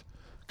happens,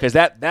 because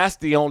that's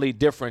the only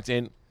difference.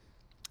 In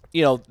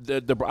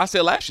I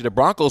said last year the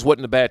Broncos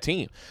wasn't a bad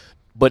team,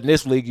 but in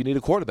this league you need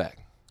a quarterback.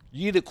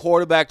 You need a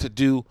quarterback to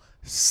do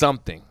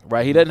something,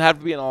 right? He doesn't have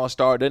to be an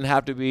all-star, doesn't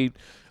have to be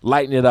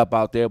lighting it up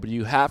out there, but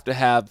you have to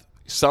have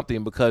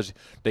something because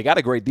they got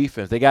a great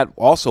defense. They got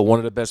also one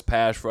of the best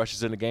pass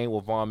rushes in the game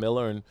with Von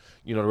Miller and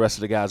the rest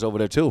of the guys over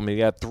there too. I mean,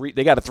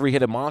 they got a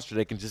three-headed monster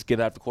that can just get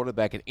after the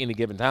quarterback at any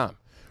given time,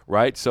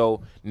 right?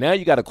 So now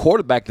you got a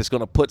quarterback that's going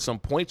to put some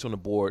points on the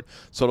board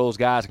so those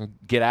guys can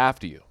get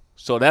after you.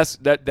 So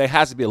that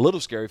has to be a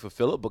little scary for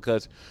Phillip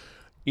because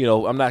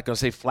I'm not going to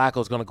say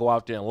Flacco's going to go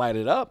out there and light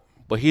it up,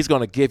 but he's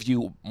going to give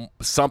you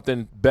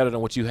something better than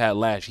what you had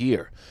last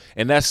year.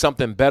 And that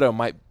something better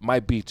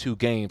might be 2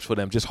 games for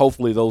them. Just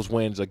hopefully those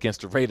wins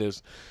against the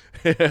Raiders,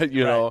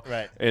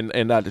 right.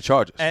 and not the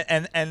Chargers.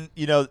 And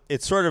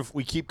it's sort of,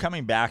 we keep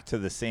coming back to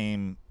the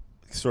same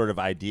sort of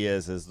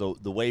ideas as the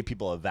way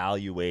people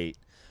evaluate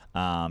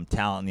talent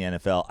in the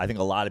NFL. I think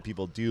a lot of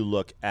people do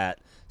look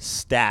at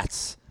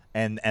stats,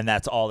 and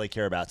that's all they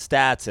care about,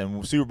 stats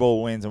and Super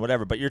Bowl wins and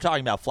whatever. But you're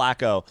talking about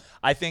Flacco.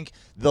 I think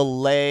the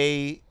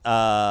lay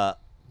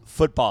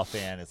football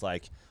fan is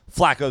like,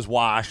 Flacco's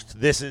washed.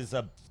 This is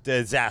a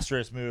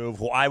disastrous move.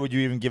 Why would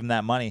you even give him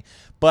that money?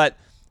 But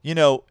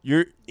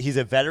he's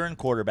a veteran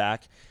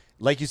quarterback.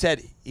 Like you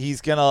said,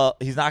 he's not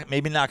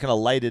gonna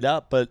light it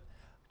up. But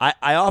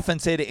I often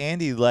say to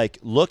Andy, like,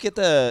 look at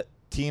the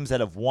teams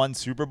that have won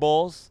Super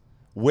Bowls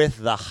with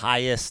the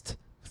highest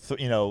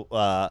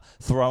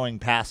throwing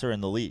passer in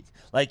the league.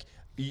 Like,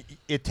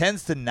 it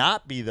tends to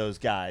not be those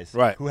guys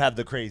who have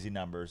the crazy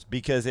numbers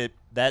because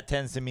that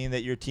tends to mean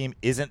that your team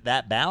isn't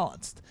that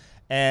balanced.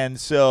 And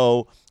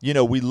so,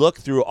 we look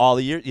through all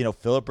the years,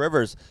 Phillip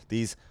Rivers,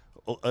 these,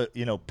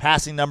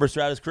 passing numbers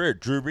throughout his career.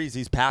 Drew Brees,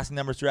 these passing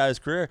numbers throughout his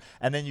career.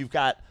 And then you've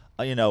got,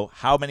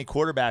 how many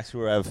quarterbacks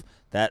who have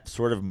that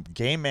sort of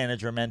game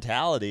manager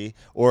mentality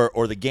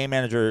or the game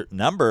manager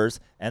numbers,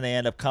 and they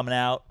end up coming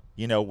out,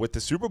 with the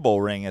Super Bowl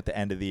ring at the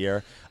end of the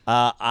year.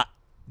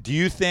 Do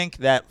you think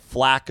that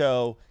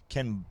Flacco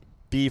can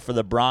be for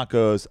the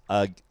Broncos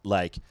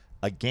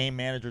a game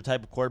manager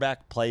type of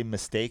quarterback, play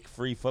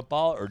mistake-free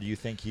football, or do you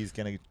think he's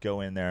going to go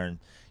in there and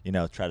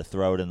try to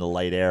throw it in the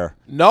light air?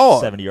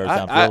 No, 70 yards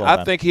downfield.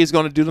 I think he's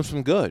going to do them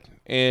some good.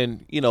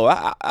 And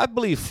I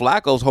believe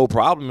Flacco's whole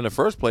problem in the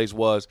first place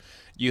was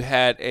you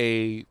had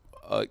a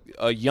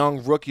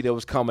young rookie that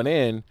was coming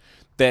in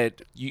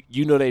that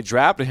they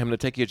drafted him to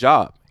take your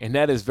job, and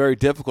that is very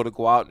difficult to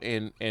go out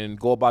and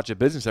go about your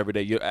business every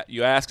day.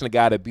 You're asking a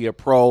guy to be a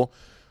pro,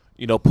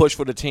 push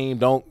for the team,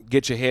 don't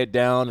get your head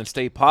down and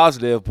stay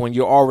positive when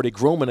you're already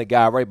grooming a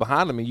guy right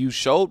behind him, and you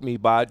showed me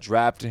by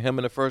drafting him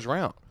in the first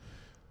round.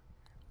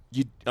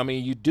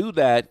 you do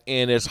that,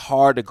 and it's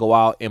hard to go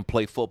out and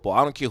play football.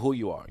 I don't care who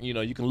you are.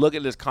 You can look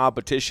at this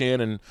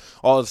competition and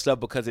all this stuff,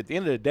 because at the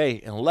end of the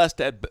day, unless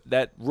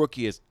that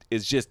rookie is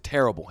just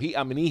terrible, he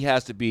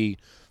has to be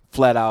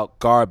flat out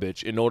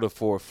garbage in order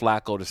for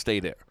Flacco to stay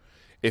there.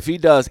 If he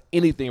does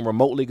anything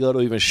remotely good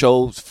or even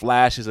shows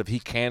flashes of he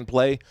can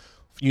play,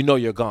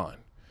 you're gone.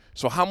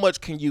 So how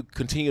much can you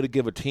continue to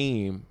give a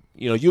team?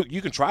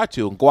 You can try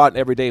to and go out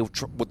every day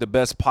with the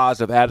best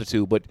positive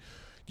attitude, but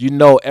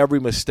every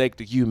mistake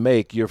that you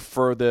make, you're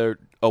further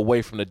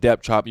away from the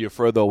depth chart, you're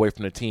further away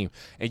from the team.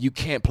 And you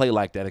can't play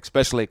like that,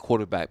 especially at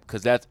quarterback,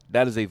 because that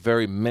is a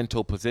very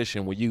mental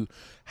position where you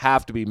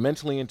have to be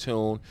mentally in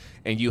tune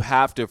and you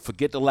have to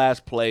forget the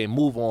last play and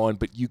move on,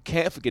 but you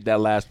can't forget that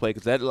last play,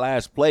 because that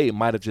last play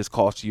might have just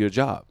cost you your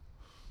job.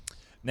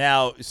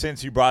 Now,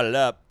 since you brought it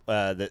up,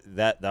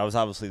 that was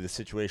obviously the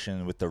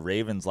situation with the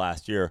Ravens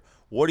last year.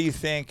 What do you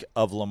think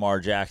of Lamar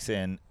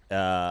Jackson?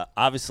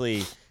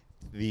 Obviously,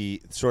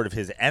 the sort of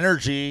his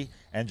energy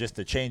and just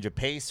the change of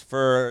pace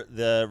for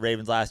the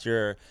Ravens last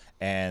year,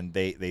 and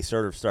they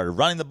sort of started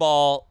running the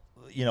ball,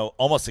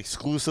 almost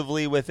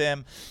exclusively with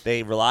him.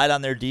 They relied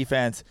on their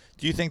defense.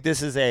 Do you think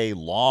this is a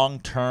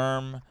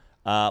long-term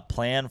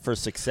plan for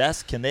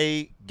success? Can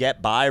they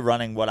get by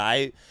running what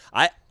I've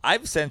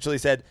essentially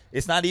said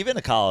it's not even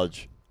a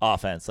college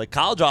offense. Like,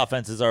 college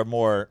offenses are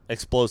more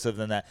explosive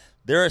than that.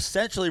 They're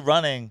essentially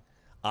running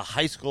a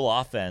high school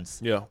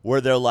offense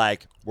where they're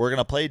like, we're going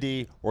to play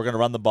D, we're going to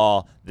run the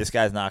ball, this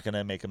guy's not going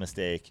to make a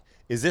mistake.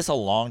 Is this a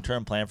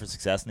long-term plan for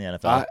success in the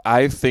NFL?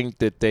 I think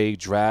that they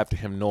drafted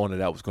him knowing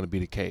that was going to be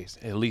the case,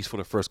 at least for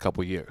the first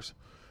couple of years,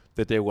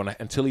 that they were going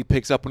to, until he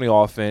picks up on the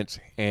offense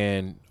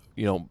and,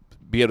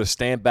 be able to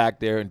stand back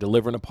there and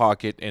deliver in the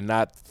pocket and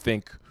not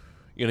think,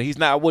 he's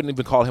not, I wouldn't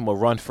even call him a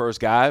run-first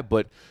guy,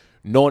 but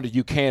knowing that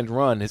you can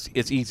run,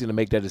 it's easy to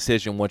make that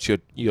decision once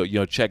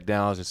your check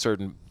downs and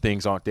certain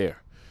things aren't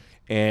there.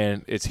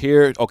 And it's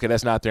here, okay,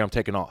 that's not there, I'm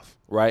taking off,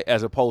 right?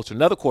 As opposed to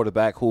another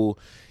quarterback who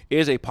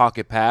is a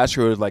pocket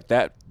passer, like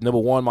that, number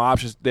one, my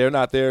options, they're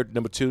not there,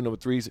 number two, number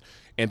three,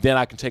 and then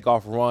I can take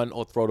off, run,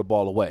 or throw the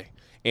ball away.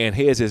 And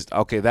his is,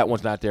 okay, that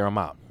one's not there, I'm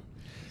out.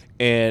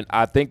 And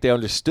I think they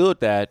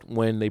understood that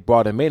when they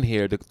brought him in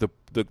here.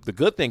 The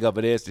good thing of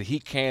it is that he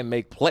can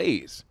make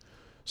plays,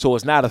 so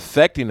it's not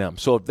affecting them.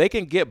 So if they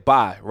can get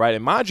by, right,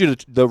 and mind you,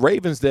 the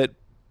Ravens that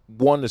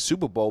won the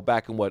Super Bowl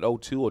back in,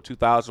 02 or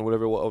 2000,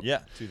 whatever it was.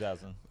 Yeah,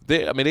 2000.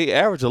 They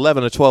averaged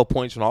 11 or 12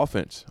 points on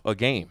offense a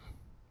game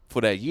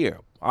for that year.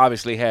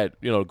 Obviously had,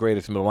 the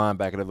greatest middle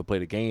linebacker ever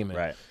played a game, and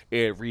right.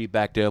 Ed Reed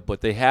back there.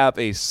 But they have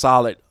a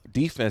solid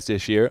defense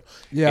this year.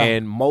 Yeah.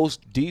 And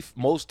most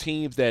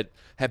teams that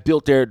have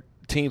built their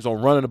teams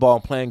on running the ball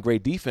and playing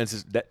great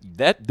defenses,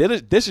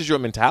 this is your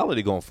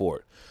mentality going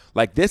forward.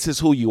 Like, this is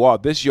who you are.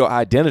 This is your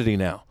identity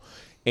now.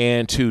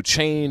 And to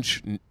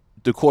change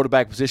the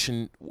quarterback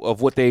position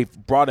of what they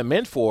brought him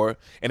in for,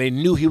 and they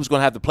knew he was going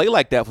to have to play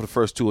like that for the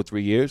first 2 or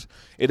 3 years,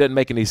 it doesn't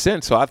make any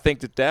sense. So I think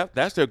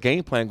that's their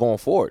game plan going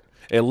forward,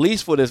 at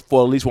least for at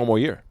least one more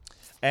year.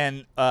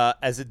 And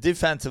as a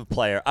defensive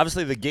player,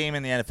 obviously the game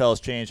in the NFL has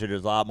changed.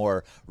 There's a lot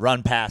more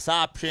run-pass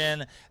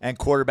option, and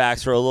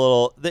quarterbacks are a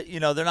little,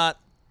 they're not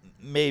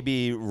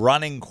maybe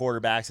running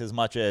quarterbacks as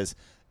much as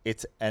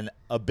it's an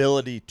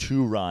ability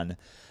to run.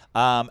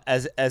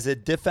 As a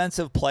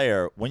defensive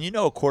player, when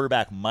a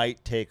quarterback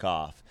might take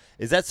off,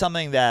 is that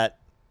something that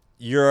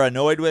you're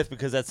annoyed with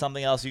because that's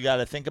something else you got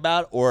to think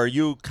about? Or are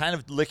you kind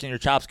of licking your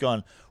chops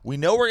going, we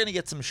know we're going to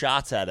get some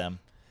shots at him,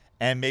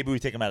 and maybe we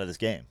take him out of this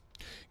game?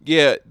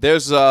 Yeah,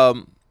 there's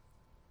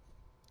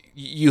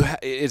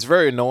it's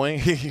very annoying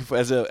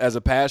as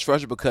a pass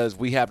rusher, because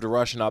we have to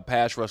rush in our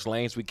pass rush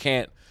lanes. We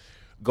can't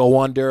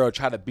go under or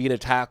try to beat a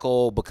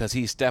tackle because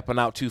he's stepping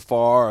out too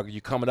far, or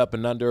you coming up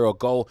and under, or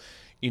go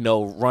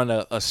run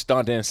a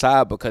stunt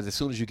inside, because as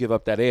soon as you give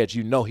up that edge,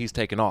 he's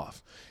taking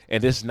off.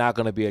 And this is not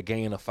going to be a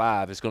gain of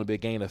 5. It's going to be a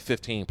gain of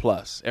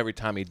 15+ every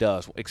time he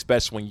does,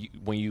 especially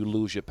when you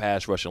lose your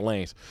pass rushing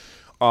lanes.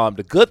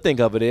 The good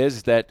thing of it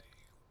is that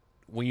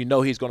when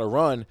he's going to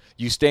run,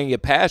 you stay in your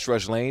pass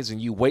rush lanes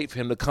and you wait for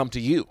him to come to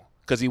you,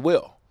 because he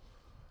will.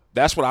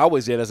 That's what I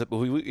always did.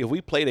 If we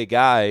played a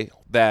guy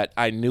that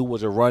I knew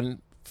was a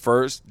run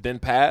first, then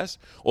pass,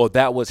 or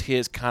that was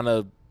his kind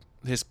of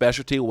his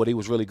specialty, what he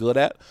was really good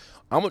at,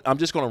 I'm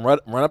just going to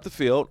run up the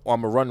field, or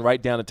I'm going to run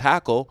right down the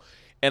tackle,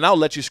 and I'll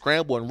let you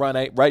scramble and run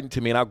right into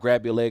me, and I'll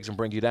grab your legs and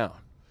bring you down.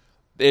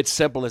 It's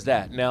simple as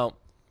that. Now,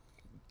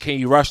 can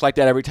you rush like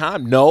that every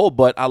time? No,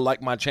 but I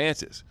like my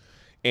chances.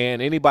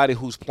 And anybody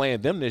who's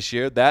playing them this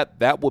year,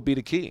 that will be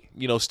the key.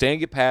 Stay in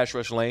your pass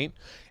rush lane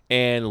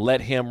and let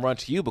him run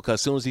to you, because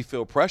as soon as he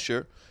feels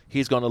pressure,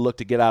 he's going to look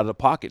to get out of the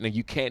pocket. Now,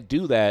 you can't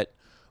do that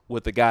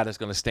with the guy that's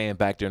going to stand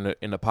back there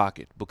in the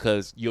pocket,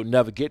 because you'll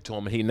never get to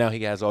him, and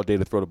he has all day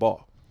to throw the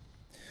ball.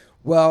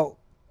 Well,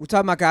 we're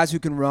talking about guys who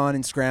can run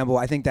and scramble.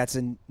 I think that's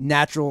a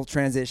natural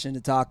transition to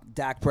talk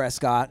Dak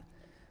Prescott.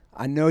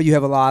 I know you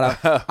have a lot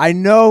of – I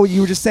know you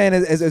were just saying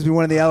as we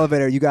went in the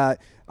elevator, you got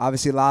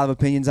obviously a lot of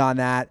opinions on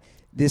that.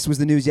 This was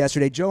the news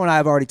yesterday. Joe and I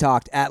have already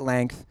talked at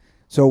length.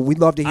 So we'd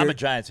love to hear. I'm a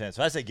Giants fan,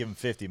 so I say give him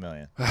 $50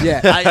 million. Yeah.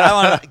 I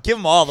want to give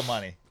him all the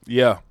money.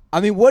 Yeah.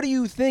 I mean, what do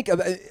you think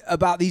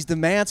about these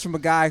demands from a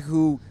guy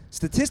who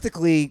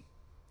statistically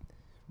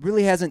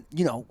really hasn't,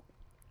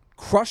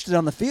 crushed it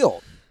on the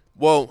field?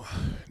 Well,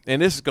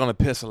 and this is going to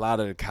piss a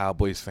lot of the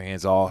Cowboys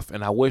fans off,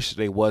 and I wish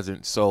they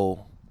wasn't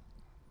so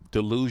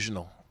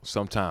delusional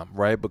sometime,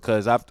 right?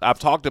 Because I've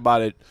talked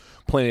about it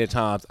plenty of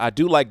times. I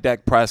do like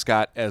Dak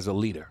Prescott as a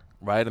leader,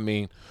 right? I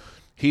mean,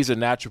 he's a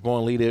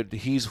natural-born leader.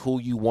 He's who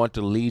you want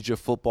to lead your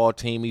football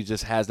team. He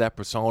just has that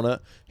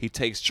persona. He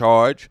takes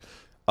charge.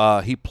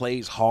 He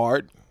plays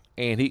hard,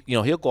 and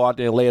he'll go out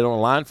there and lay it on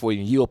the line for you,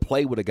 and you'll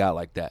play with a guy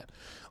like that.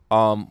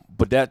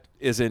 But that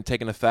isn't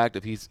taking the fact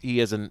that he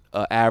is an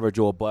average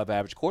or above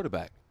average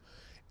quarterback.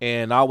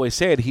 And I always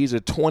said he's a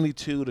 $22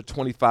 to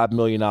 $25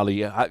 million a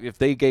year. If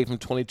they gave him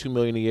 $22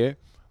 million a year,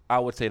 I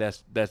would say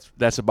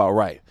that's about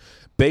right,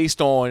 based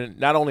on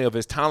not only of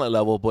his talent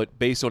level, but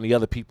based on the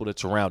other people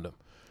that's around him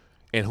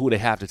and who they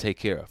have to take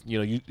care of.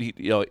 You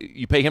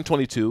pay him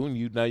 $22,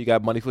 and now you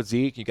got money for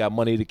Zeke, you got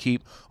money to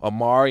keep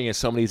Amari and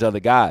some of these other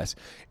guys.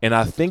 And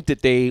I think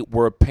that they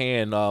were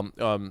paying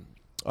the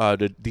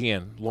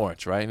DN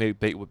Lawrence, right? And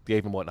they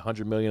gave him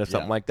 $100 million or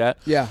something like that.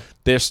 Yeah,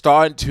 they're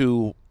starting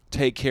to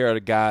take care of the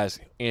guys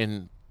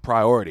in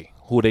priority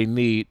who they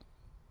need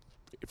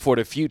for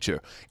the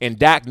future. And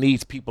Dak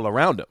needs people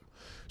around him.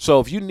 So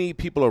if you need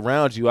people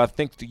around you, I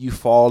think that you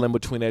fall in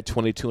between that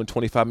 $22 and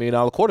 $25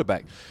 million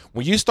quarterback.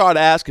 When you start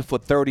asking for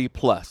 30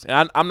 plus,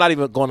 and I'm not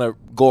even going to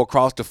go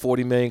across to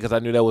 40 million because I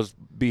knew that was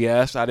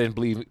BS. I didn't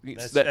believe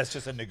that's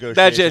just a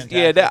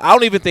negotiation. I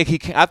don't even think he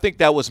can. I think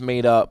that was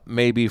made up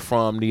maybe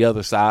from the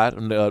other side,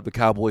 the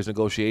Cowboys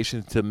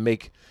negotiations, to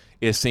make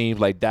it seem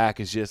like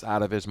Dak is just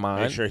out of his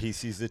mind. Make sure he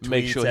sees the tweets.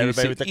 Make sure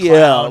everybody with the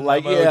clown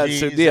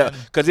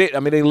emojis because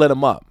they let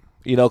him up.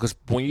 Because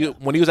when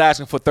he was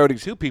asking for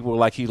 32, people were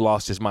like he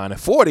lost his mind.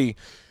 At 40,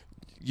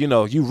 you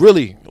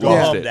really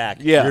lost home, it. Dak.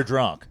 Yeah, You're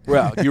drunk.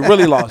 Well, you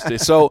really lost it.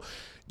 So,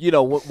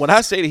 when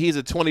I say that he's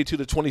a $22 to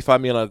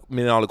 $25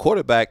 million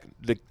quarterback,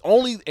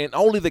 only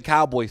the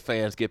Cowboy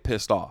fans get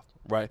pissed off,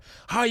 right?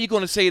 How are you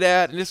going to say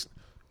that?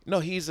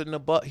 And he's an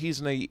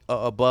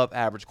above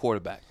average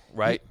quarterback,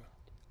 right?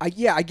 I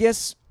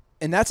guess,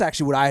 and that's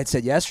actually what I had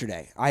said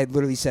yesterday. I had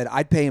literally said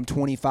I'd pay him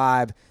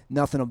 25,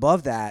 nothing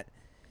above that.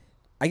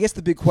 I guess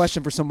the big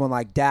question for someone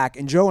like Dak,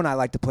 and Joe and I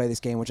like to play this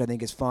game, which I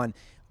think is fun,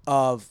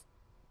 of,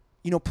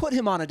 put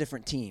him on a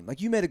different team.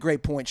 Like you made a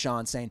great point,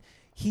 Sean, saying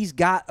he's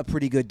got a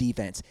pretty good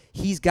defense.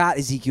 He's got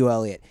Ezekiel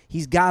Elliott.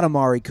 He's got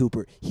Amari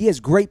Cooper. He has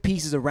great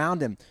pieces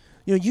around him.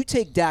 You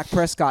take Dak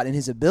Prescott and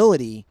his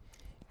ability,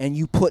 and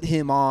you put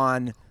him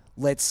on,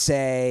 let's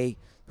say,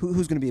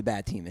 who's going to be a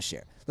bad team this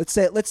year?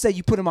 Let's say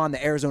you put him on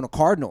the Arizona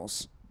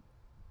Cardinals.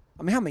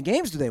 I mean, how many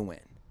games do they win?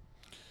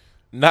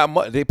 Not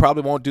much. They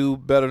probably won't do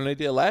better than they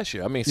did last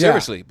year. I mean,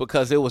 seriously,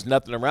 because there was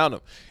nothing around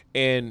them.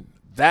 And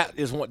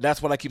that's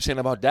what I keep saying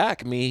about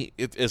Dak. I mean,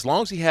 as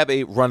long as he have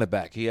a running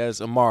back, he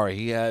has Amari,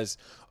 he has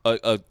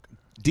a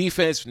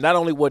defense, not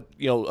only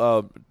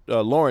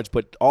Lawrence,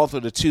 but also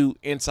the two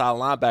inside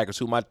linebackers,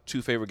 who are my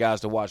two favorite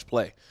guys to watch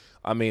play.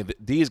 I mean,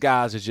 these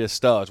guys are just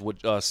studs with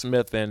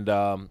Smith and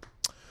Van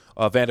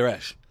Der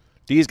Esch.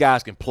 These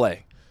guys can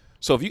play.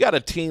 So if you got a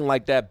team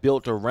like that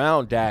built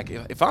around Dak,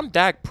 if I'm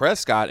Dak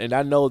Prescott and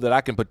I know that I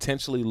can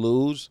potentially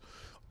lose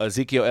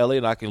Ezekiel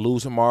Elliott, I can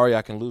lose Amari,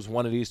 I can lose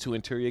one of these two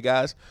interior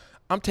guys,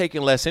 I'm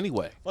taking less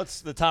anyway.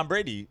 What's the Tom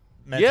Brady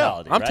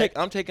mentality? Yeah,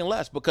 I'm taking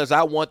less because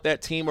I want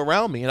that team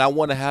around me and I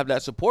want to have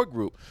that support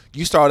group.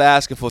 You start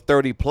asking for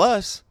 30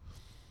 plus,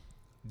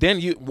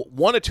 then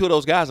one or two of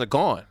those guys are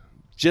gone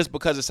just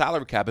because of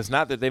salary cap. It's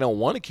not that they don't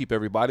want to keep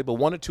everybody, but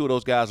one or two of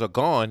those guys are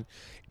gone.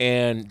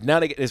 And now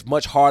it's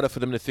much harder for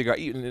them to figure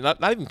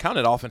out, not even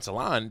counting offensive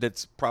line,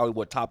 that's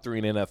probably top 3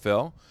 in the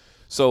NFL.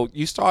 So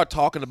you start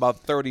talking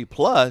about 30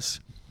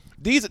 plus.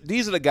 These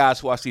are the guys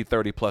who I see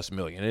 30 plus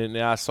million. And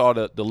I saw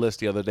the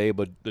list the other day,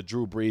 but the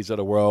Drew Brees of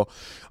the world,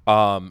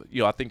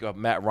 I think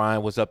Matt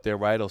Ryan was up there,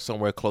 right, or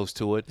somewhere close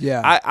to it.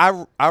 Yeah.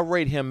 I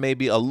rate him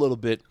maybe a little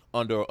bit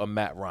under a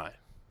Matt Ryan,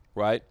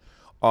 right?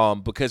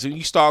 Because when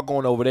you start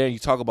going over there and you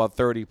talk about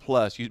 30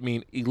 plus, you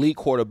mean elite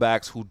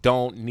quarterbacks who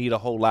don't need a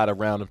whole lot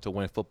around them to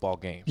win football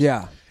games.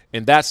 Yeah.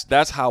 And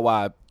that's how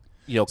I,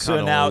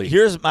 So now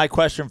here's my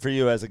question for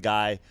you as a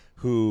guy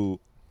who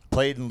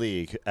played in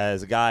league,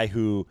 as a guy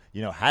who,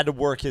 had to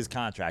work his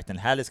contract and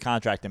had his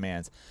contract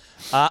demands.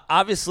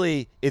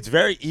 Obviously, it's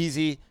very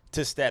easy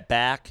to step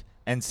back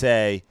and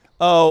say,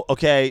 oh,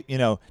 okay,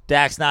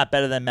 Dak's not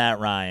better than Matt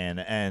Ryan,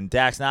 and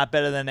Dak's not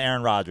better than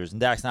Aaron Rodgers, and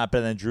Dak's not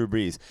better than Drew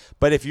Brees.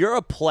 But if you're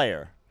a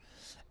player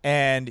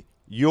and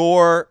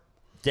you're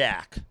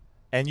Dak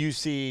and you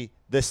see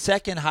the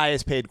second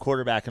highest paid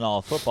quarterback in all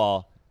of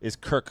football is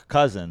Kirk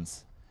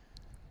Cousins,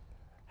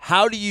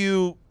 how do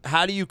you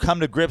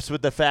come to grips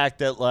with the fact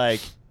that,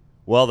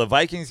 the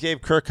Vikings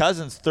gave Kirk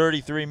Cousins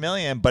 $33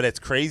 million, but it's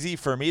crazy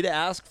for me to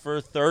ask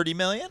for $30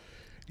 million?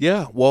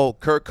 Yeah, well,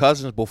 Kirk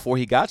Cousins, before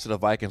he got to the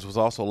Vikings, was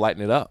also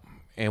lighting it up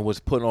and was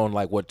putting on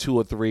 2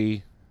 or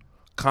 3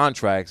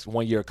 contracts,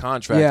 1-year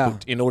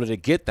contracts, in order to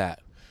get that.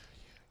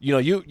 You know,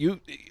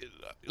 you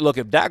look,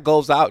 if Dak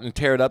goes out and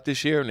tear it up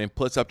this year and then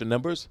puts up the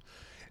numbers,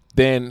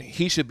 then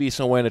he should be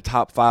somewhere in the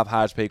top 5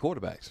 highest paid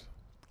quarterbacks,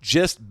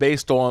 just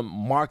based on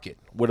market,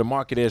 where the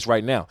market is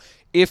right now.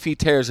 If he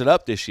tears it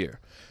up this year,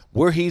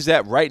 where he's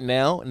at right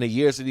now in the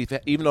years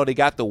that even though they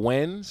got the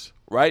wins,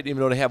 right? Even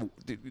though they have,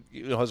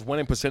 his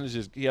winning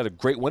percentages, he had a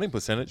great winning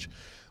percentage,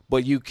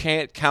 but you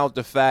can't count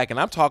the fact. And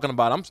I'm talking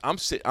about, I'm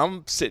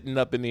sitting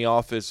up in the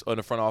office, on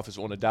the front office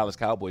on the Dallas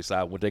Cowboys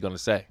side. What they're going to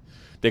say?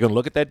 They're going to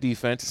look at that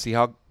defense to see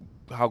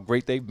how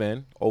great they've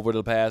been over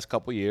the past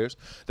couple of years.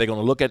 They're going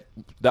to look at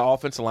the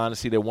offensive line to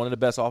see they're one of the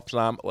best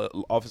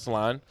offensive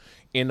line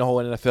in the whole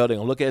NFL. They're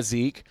going to look at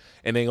Zeke,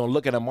 and they're going to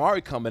look at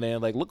Amari coming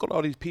in like, look at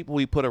all these people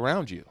we put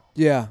around you.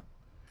 Yeah.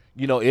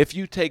 You know, if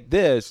you take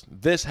this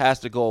has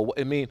to go away.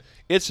 I mean,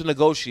 it's a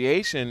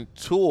negotiation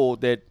tool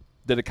that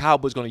the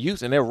Cowboys going to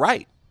use, and they're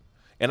right.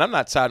 And I'm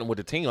not siding with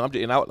the team.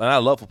 And I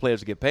love for players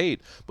to get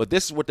paid, but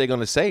this is what they're going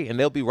to say, and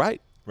they'll be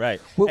right.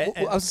 Right. Well, I was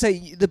going to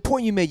say, the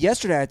point you made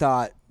yesterday, I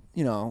thought,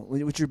 you know,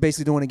 what you're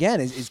basically doing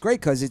again is great,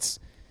 because it's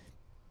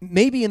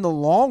maybe in the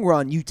long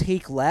run you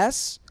take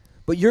less,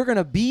 but you're going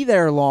to be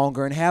there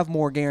longer and have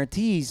more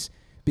guarantees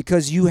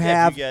because you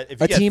have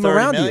a team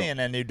around you. If you get $30 million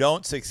and you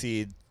don't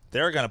succeed,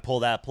 they're going to pull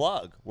that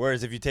plug.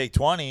 Whereas if you take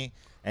 20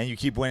 and you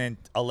keep winning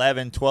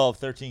 11, 12,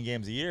 13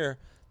 games a year,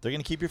 they're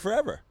going to keep you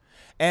forever.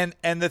 And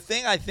the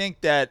thing I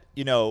think that,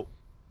 you know,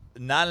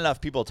 not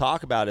enough people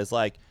talk about is,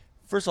 like,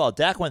 first of all,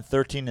 Dak went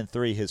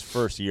 13-3 his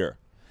first year.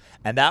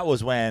 And that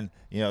was when,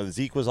 you know,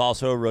 Zeke was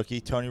also a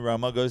rookie. Tony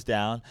Romo goes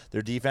down.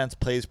 Their defense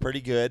plays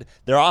pretty good.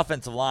 Their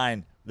offensive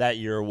line that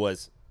year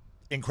was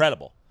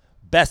incredible.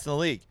 Best in the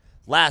league.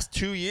 Last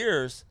 2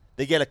 years,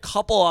 they get a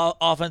couple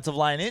offensive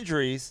line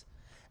injuries,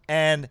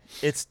 and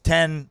it's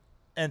 10-6.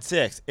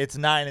 It's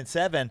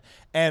 9-7.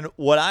 And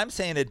what I'm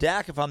saying to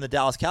Dak, if I'm the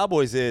Dallas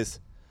Cowboys, is,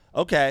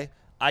 okay,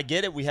 I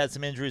get it. We had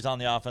some injuries on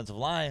the offensive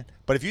line.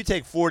 But if you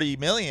take $40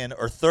 million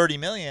or $30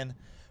 million,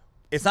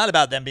 it's not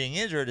about them being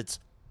injured. It's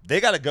they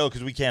got to go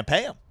because we can't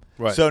pay them.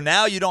 Right. So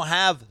now you don't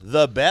have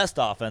the best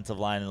offensive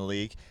line in the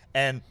league.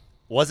 And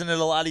wasn't it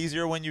a lot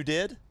easier when you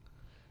did?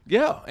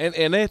 Yeah,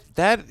 and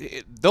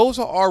those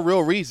are our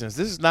real reasons.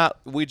 This is not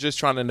we just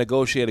trying to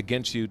negotiate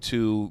against you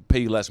to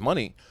pay you less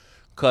money,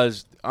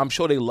 because I'm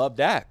sure they love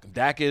Dak.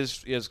 Dak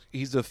is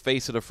he's the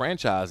face of the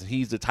franchise.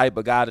 He's the type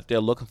of guy that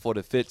they're looking for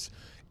that fits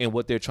in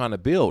what they're trying to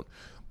build.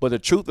 But the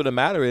truth of the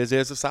matter is,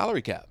 there's a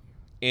salary cap.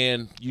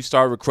 And you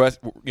start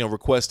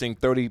requesting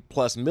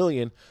 $30+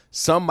 million,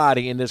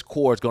 somebody in this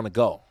core is going to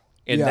go,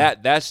 and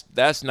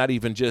that's not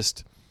even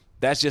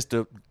that's just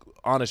the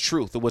honest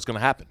truth of what's going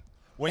to happen.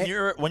 When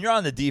you're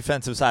on the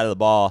defensive side of the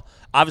ball,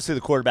 obviously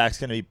the quarterback's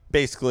going to be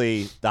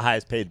basically the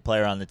highest paid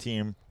player on the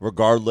team,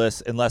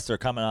 regardless, unless they're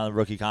coming on a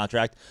rookie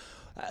contract.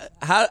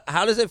 How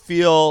does it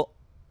feel,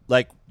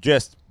 like,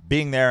 just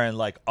being there and,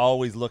 like,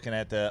 always looking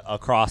at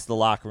across the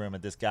locker room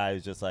at this guy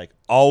who's just, like,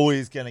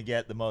 always going to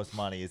get the most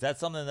money? Is that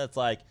something that's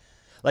like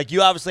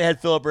you obviously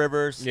had Phillip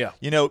Rivers. Yeah.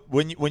 You know,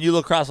 when you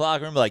look across the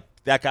locker room, like,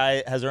 that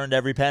guy has earned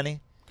every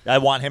penny. I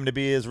want him to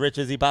be as rich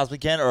as he possibly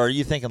can. Or are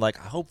you thinking, like,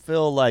 I hope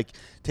Phil, like,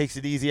 takes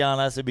it easy on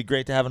us. It'd be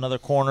great to have another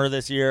corner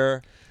this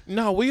year.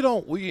 No, we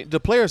don't. The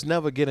players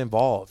never get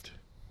involved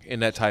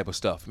in that type of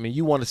stuff. I mean,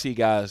 you want to see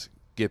guys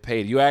get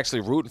paid. You're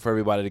actually rooting for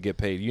everybody to get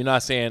paid. You're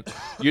not saying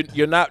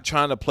you're not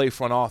trying to play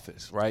front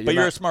office, right? But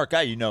you're a smart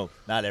guy. You know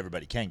not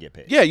everybody can get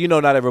paid. Yeah, you know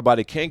not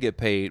everybody can get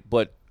paid.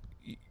 But,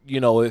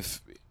 you know,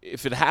 if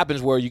it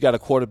happens where you got a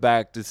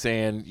quarterback that's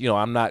saying, you know,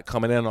 I'm not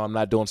coming in or I'm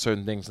not doing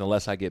certain things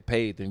unless I get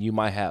paid, then you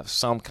might have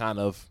some kind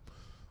of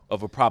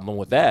a problem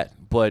with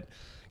that. But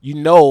you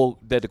know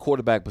that the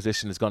quarterback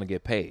position is going to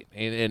get paid.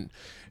 And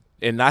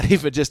not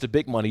even just the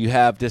big money. You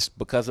have this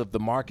because of the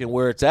market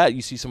where it's at.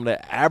 You see some of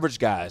the average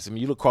guys. I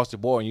mean, you look across the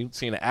board and you've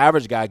seen an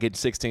average guy getting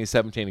 16,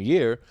 17 a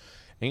year.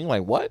 And you're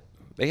like, what?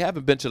 They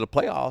haven't been to the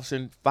playoffs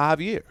in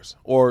 5 years,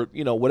 or,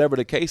 you know, whatever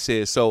the case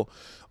is. So,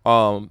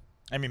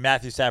 I mean,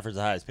 Matthew Stafford's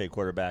the highest paid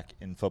quarterback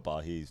in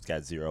football. He's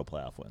got 0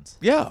 playoff wins.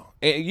 Yeah,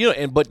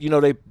 and but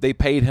they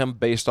paid him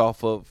based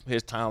off of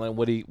his talent,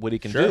 what he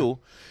can do.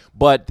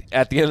 But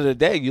at the end of the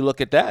day, you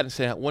look at that and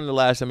say, when the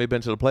last time they've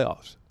been to the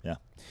playoffs? Yeah.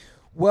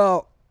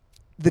 Well,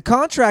 the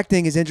contract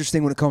thing is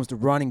interesting when it comes to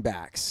running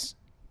backs.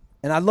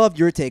 And I love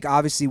your take.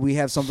 Obviously, we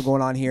have something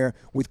going on here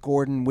with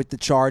Gordon, with the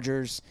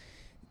Chargers.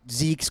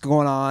 Zeke's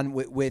going on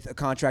with a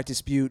contract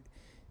dispute.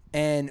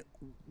 And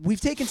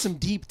we've taken some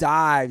deep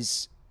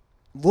dives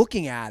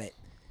looking at it.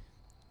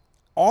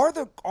 Are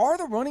the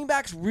running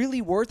backs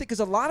really worth it? Because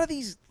a lot of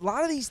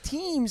these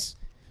teams,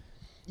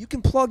 you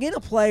can plug in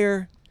a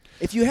player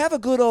if you have a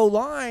good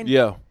O-line.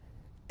 Yeah.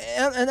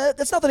 And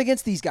that's nothing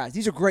against these guys.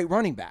 These are great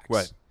running backs.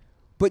 Right.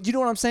 But you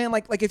know what I'm saying?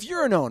 Like if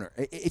you're an owner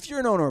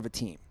of a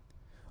team,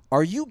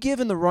 are you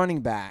giving the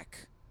running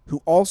back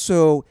who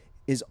also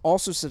is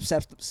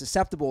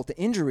susceptible to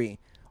injury,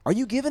 are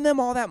you giving them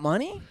all that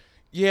money?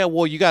 Yeah,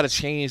 well, you got to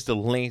change the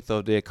length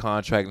of their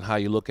contract and how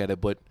you look at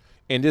it. But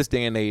in this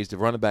day and age, the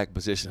running back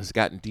position has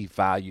gotten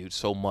devalued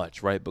so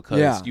much, right?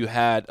 Because you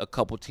had a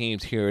couple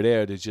teams here or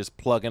there that just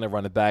plug in a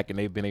running back and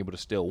they've been able to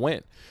still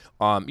win.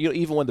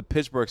 Even when the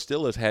Pittsburgh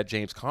Steelers had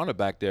James Conner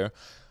back there,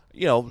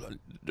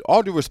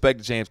 all due respect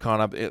to James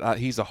Conner,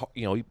 he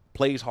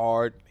plays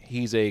hard.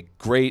 He's a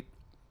great,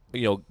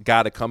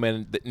 guy to come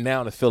in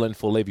now to fill in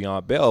for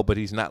Le'Veon Bell, but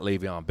he's not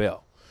Le'Veon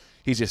Bell.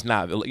 He's just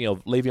not.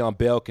 Le'Veon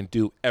Bell can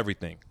do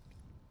everything.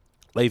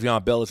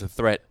 Le'Veon Bell is a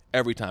threat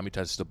every time he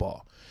touches the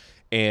ball.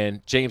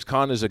 And James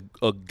Conner is a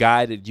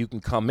guy that you can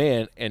come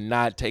in and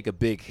not take a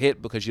big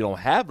hit because you don't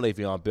have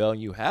Le'Veon Bell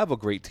and you have a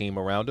great team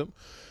around him.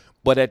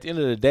 But at the end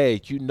of the day,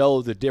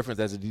 the difference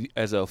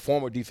as a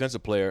former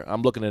defensive player.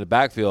 I'm looking at the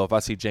backfield. If I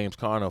see James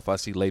Conner, if I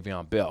see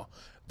Le'Veon Bell,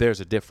 there's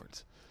a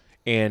difference.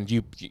 And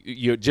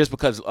you're just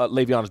because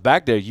Le'Veon is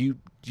back there, you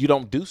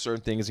don't do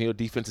certain things in your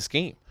defensive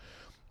scheme.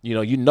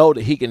 You know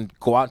that he can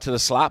go out to the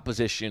slot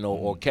position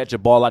or catch a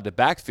ball out the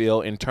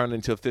backfield and turn it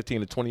into a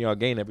 15 to 20-yard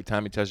gain every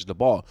time he touches the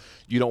ball.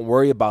 You don't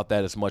worry about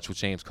that as much with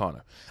James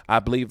Conner. I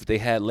believe if they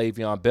had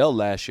Le'Veon Bell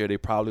last year, they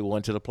probably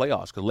went to the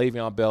playoffs because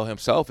Le'Veon Bell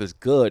himself is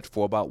good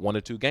for about 1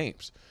 or 2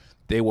 games.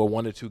 They were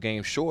 1 or 2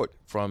 games short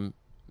from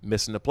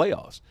missing the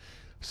playoffs.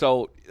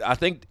 So I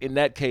think in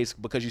that case,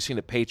 because you've seen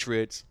the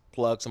Patriots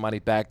plug somebody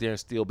back there and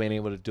still being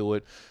able to do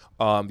it,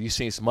 you've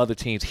seen some other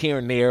teams here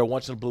and there.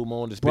 Once in a blue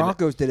moon,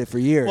 Broncos did it for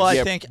years. Well,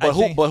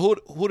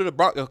 who did the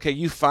Broncos? Okay,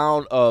 you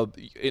found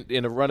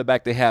in the running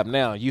back they have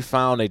now. You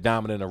found a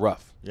diamond in the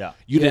rough. Yeah,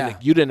 you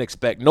didn't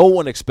expect. No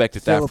one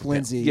expected that. Phillip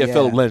Lindsay. Yeah,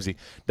 Phillip Lindsay.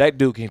 That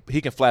dude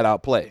can flat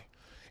out play,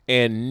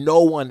 and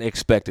no one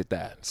expected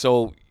that.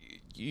 So,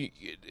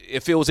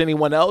 if it was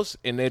anyone else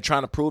and they're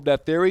trying to prove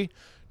that theory,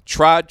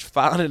 try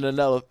finding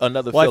another. Well,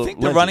 Phillip I think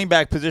the Lindsay. running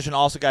back position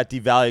also got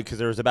devalued because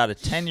there was about a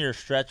 10-year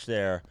stretch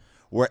there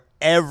where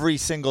every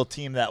single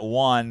team that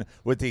won,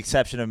 with the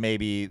exception of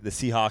maybe the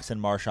Seahawks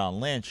and Marshawn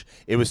Lynch,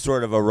 it was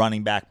sort of a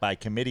running back by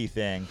committee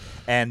thing.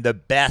 And the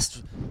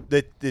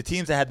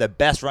teams that had the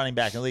best running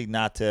back in the league,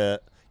 not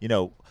to,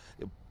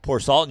 pour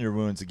salt in your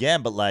wounds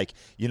again, but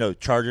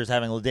Chargers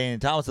having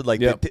LaDainian Tomlinson,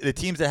 the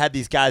teams that had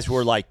these guys who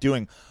were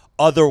doing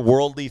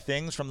otherworldly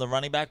things from the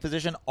running back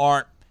position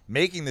aren't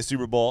making the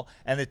Super Bowl,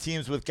 and the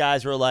teams with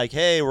guys who are like,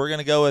 hey, we're going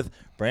to go with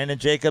Brandon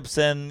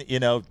Jacobson,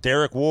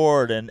 Derek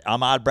Ward and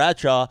Ahmad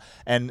Bradshaw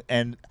and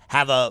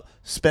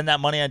spend that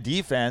money on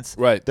defense.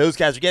 Right. Those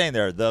guys are getting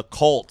there. The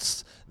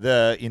Colts,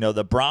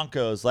 the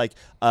Broncos, even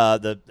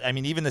the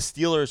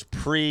Steelers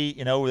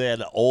where they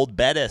had old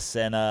Bettis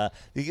and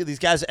these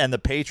guys, and the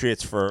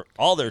Patriots for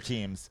all their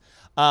teams.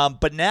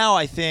 But now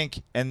I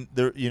think, and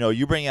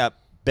you bring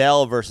up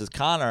Bell versus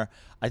Conner,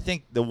 I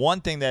think the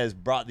one thing that has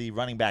brought the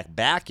running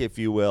back, if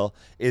you will,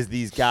 is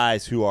these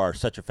guys who are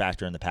such a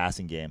factor in the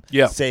passing game.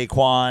 Yeah.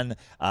 Saquon,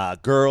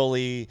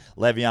 Gurley,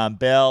 Le'Veon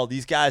Bell,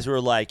 these guys who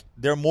are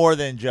they're more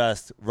than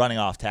just running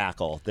off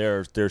tackle.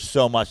 There's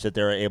so much that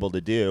they're able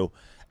to do.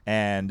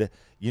 And,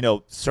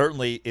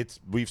 certainly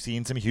we've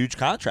seen some huge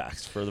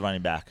contracts for the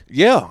running back.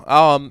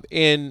 Yeah,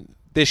 and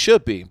there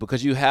should be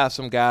because you have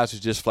some guys who's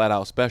just flat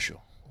out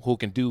special, who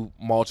can do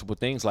multiple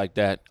things like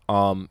that.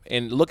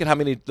 And look at how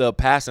many the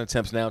passing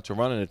attempts now to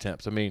running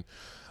attempts. I mean,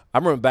 I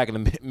remember back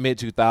in the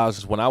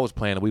mid-2000s when I was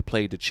playing and we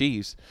played the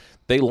Chiefs,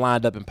 they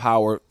lined up in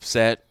power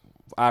set,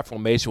 I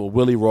formation with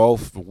Willie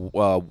Roaf,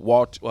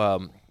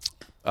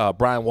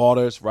 Brian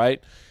Waters,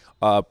 right?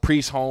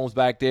 Priest Holmes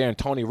back there and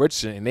Tony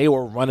Richardson, and they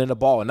were running the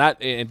ball.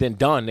 And then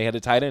Dunn, they had a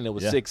tight end that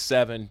was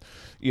 6'7",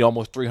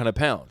 almost 300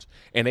 pounds.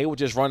 And they would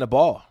just run the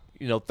ball,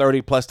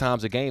 30-plus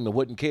times a game and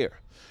wouldn't care.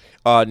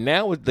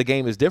 Now the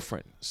game is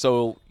different.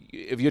 So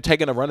if you're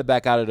taking a running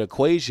back out of the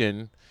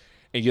equation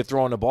and you're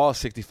throwing the ball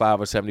 65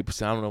 or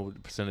 70%, I don't know what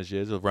the percentage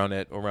is around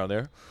there,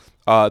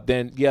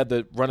 then,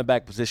 the running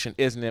back position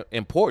isn't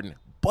important.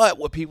 But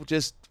what people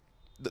just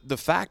the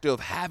factor of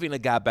having a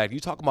guy back, you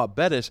talking about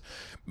Bettis,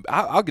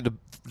 I'll get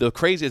the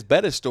craziest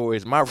Bettis story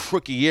is my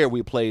rookie year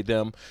we played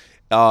them.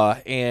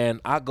 And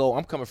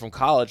I'm coming from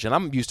college, and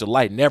I'm used to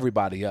lighting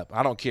everybody up.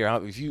 I don't care.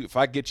 If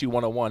I get you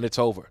one-on-one, it's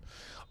over.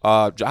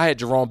 I had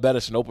Jerome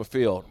Bettis in open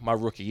field my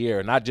rookie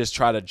year, and I just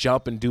try to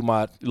jump and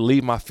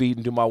leave my feet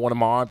and do one of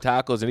my arm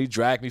tackles, and he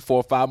dragged me 4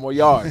 or 5 more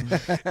yards.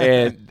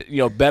 And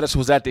Bettis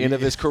was at the end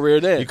of his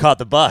career then. You caught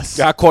the bus.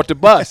 I caught the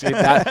bus, and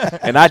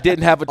I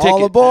didn't have a ticket.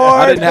 All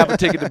aboard. I didn't have a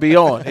ticket to be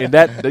on, and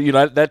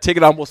that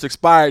ticket almost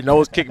expired. No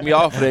one's kicked me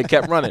off, and they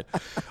kept running.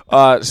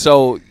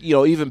 So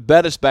even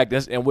Bettis back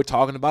then, and we're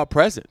talking about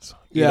presence.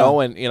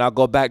 And I'll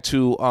go back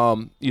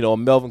to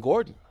Melvin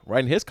Gordon.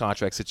 Right in his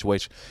contract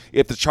situation.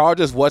 If the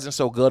Chargers wasn't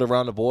so good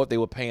around the board, they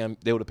would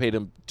have paid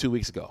him 2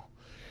 weeks ago.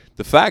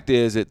 The fact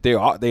is that they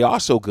are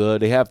so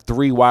good. They have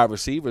 3 wide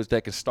receivers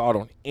that can start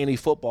on any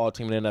football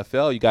team in the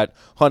NFL. You got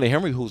Hunter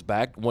Henry, who's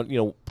back,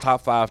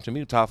 top 5 to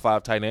me, top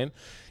 5 tight end.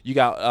 You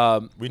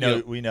got we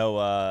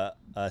know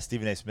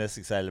Stephen A. Smith's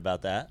excited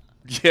about that.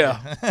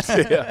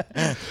 Yeah.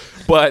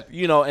 But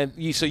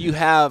so you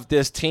have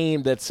this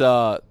team that's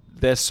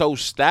so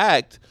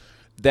stacked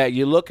that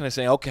you're looking and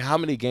saying, okay, how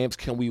many games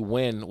can we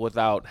win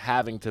without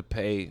having to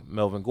pay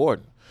Melvin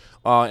Gordon?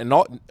 And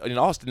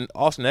Austin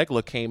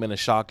Ekeler came in and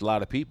shocked a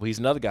lot of people. He's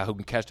another guy who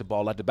can catch the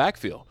ball at the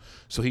backfield,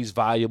 so he's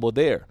valuable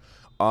there.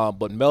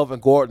 But Melvin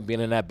Gordon being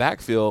in that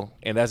backfield,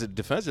 and as a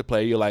defensive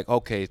player, you're like,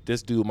 okay,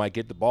 this dude might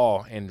get the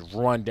ball and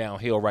run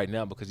downhill right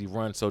now because he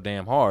runs so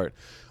damn hard.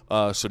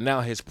 So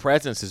now his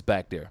presence is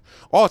back there.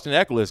 Austin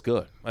Ekeler is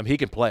good. I mean, he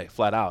can play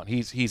flat out.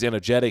 He's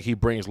energetic. He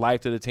brings life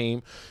to the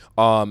team,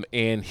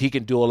 and he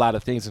can do a lot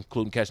of things,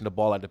 including catching the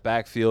ball at the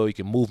backfield. He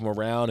can move him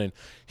around, and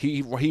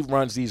he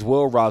runs these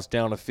wheel routes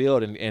down the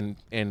field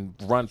and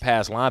run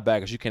past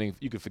linebackers.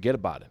 You can forget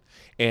about it.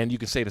 And you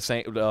can say the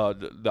same on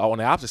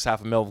the opposite side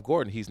for Melvin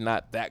Gordon. He's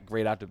not that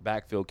great out the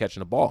backfield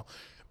catching the ball,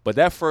 but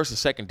that first and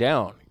second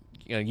down,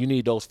 you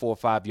need those 4 or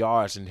 5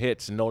 yards and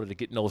hits in order to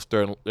get in those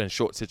third and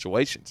short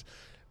situations.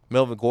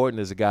 Melvin Gordon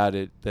is a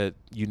guy that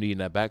you need in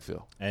that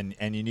backfield. And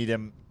you need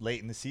him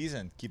late in the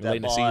season. Keep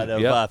that ball out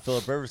of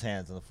Phillip Rivers'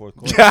 hands in the fourth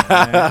quarter.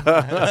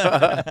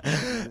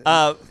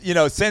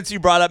 Since you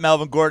brought up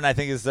Melvin Gordon, I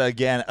think is,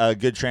 again, a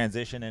good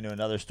transition into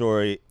another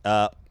story.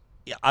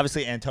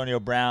 Obviously, Antonio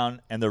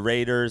Brown and the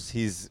Raiders,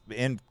 he's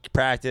in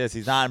practice.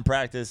 He's not in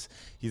practice.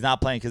 He's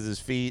not playing because of his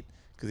feet,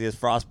 because he has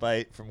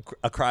frostbite from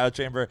a cryo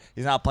chamber.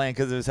 He's not playing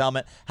because of his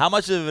helmet. How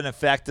much of an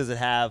effect does it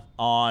have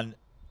on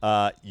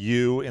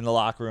you in the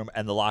locker room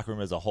and the locker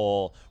room as a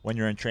whole when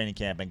you're in training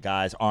camp and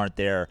guys aren't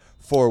there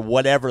for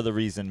whatever the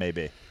reason may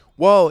be?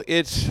 Well,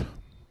 it's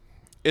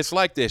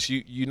like this.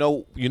 You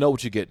know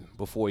what you're getting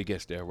before he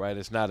gets there, right?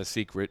 It's not a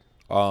secret.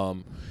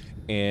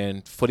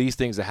 And for these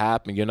things to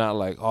happen, you're not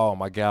like, oh,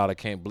 my God, I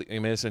can't believe. I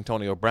mean, it's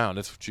Antonio Brown.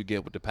 That's what you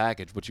get with the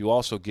package. But you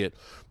also get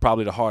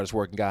probably the hardest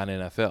working guy in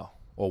the NFL,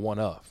 or one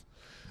of.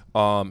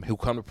 He'll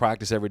come to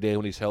practice every day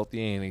when he's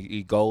healthy, and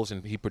he goes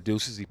and he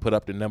produces. He put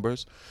up the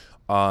numbers.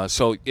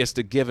 So it's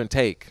the give and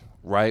take,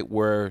 right,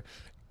 where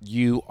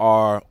you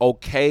are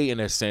okay in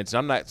a sense.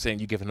 I'm not saying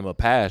you're giving him a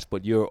pass,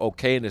 but you're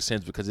okay in a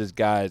sense because this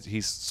guy,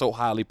 he's so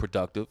highly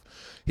productive.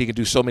 He can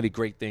do so many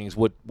great things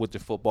with the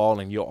football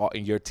and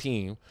your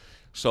team.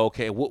 So,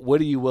 okay, what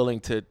are you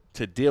willing to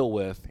deal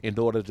with in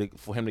order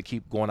for him to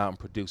keep going out and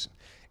producing?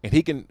 And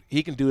he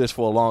can do this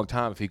for a long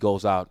time if he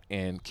goes out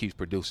and keeps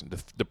producing.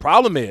 The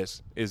problem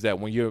is that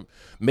when you're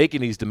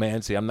making these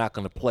demands, say, I'm not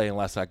going to play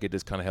unless I get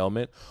this kind of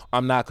helmet,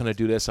 I'm not going to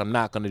do this, I'm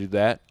not going to do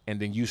that, and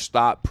then you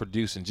stop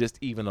producing just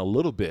even a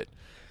little bit,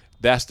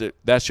 that's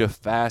your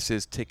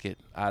fastest ticket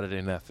out of the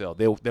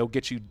NFL. They'll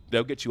get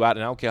you out,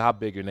 and I don't care how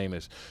big your name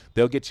is,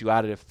 they'll get you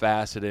out of it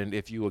faster than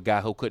if you were a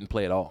guy who couldn't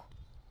play at all.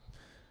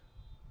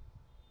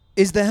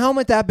 Is the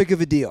helmet that big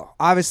of a deal?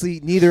 Obviously,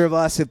 neither of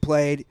us have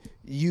played.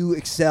 You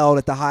excelled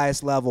at the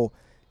highest level.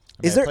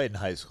 I played in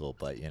high school,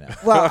 but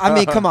Well, I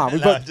mean, come on.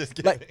 I'm just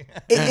kidding.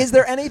 Is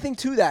there anything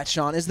to that,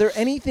 Sean? Is there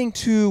anything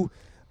to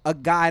a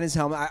guy in his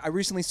helmet? I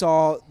recently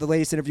saw the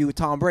latest interview with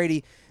Tom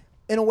Brady,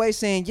 in a way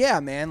saying, "Yeah,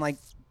 man,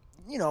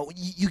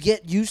 you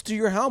get used to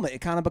your helmet.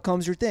 It kind of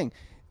becomes your thing."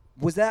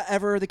 Was that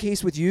ever the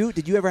case with you?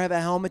 Did you ever have a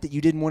helmet that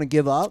you didn't want to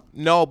give up?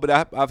 No, but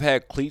I've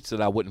had cleats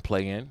that I wouldn't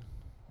play in,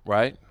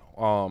 right?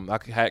 I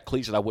had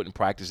cleats that I wouldn't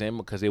practice in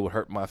because they would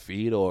hurt my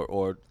feet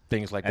or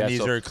things like that. And these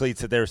are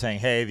cleats that they were saying,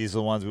 hey, these are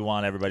the ones we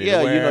want everybody to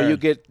wear. Yeah, you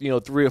get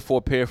 3 or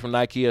 4 pair from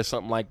Nike or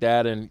something like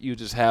that, and you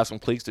just have some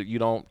cleats that you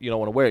don't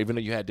want to wear, even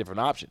though you had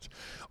different options.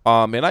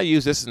 And I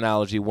use this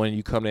analogy when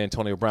you come to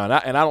Antonio Brown,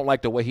 and I don't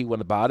like the way he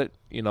went about it,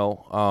 and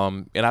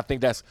I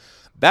think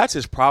that's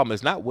his problem.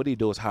 It's not what he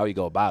do, it's how he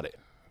go about it.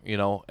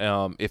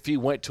 If he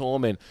went to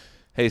him and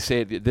hey,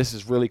 said this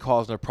is really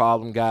causing a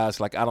problem, guys.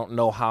 Like, I don't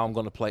know how I'm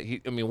going to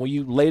play. When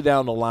you lay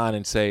down the line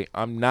and say,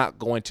 I'm not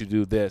going to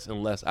do this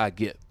unless I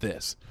get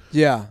this.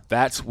 Yeah.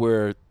 That's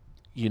where,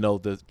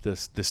 the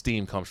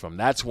steam comes from.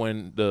 That's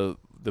when the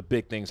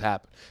big things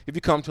happen. If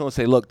you come to him and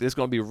say, look, this is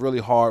going to be really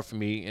hard for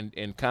me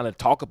and kind of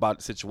talk about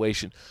the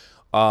situation,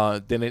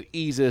 then it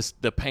eases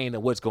the pain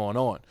of what's going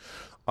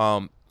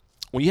on.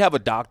 When you have a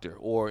doctor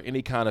or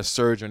any kind of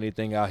surgeon or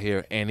anything out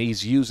here and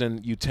he's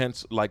using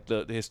utensils like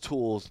his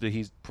tools that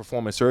he's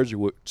performing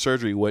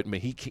surgery with, but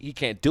he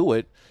can't do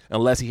it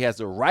unless he has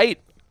the right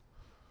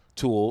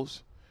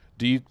tools.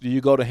 Do you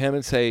go to him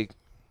and say,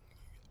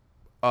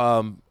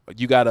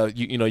 you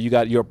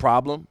got your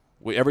problem?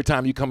 Every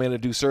time you come in to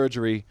do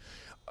surgery,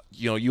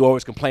 you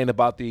always complain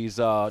about these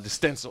the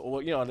stencil,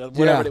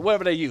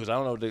 whatever they use. I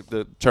don't know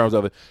the terms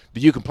of it.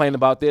 Do you complain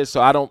about this? So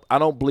I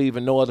don't believe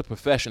in no other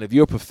profession. If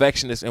you're a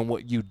perfectionist in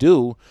what you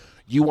do,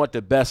 you want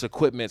the best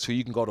equipment so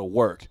you can go to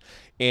work.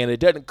 And it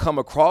doesn't come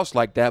across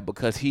like that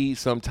because he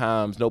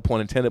sometimes, no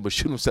pun intended, but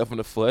shoot himself in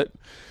the foot,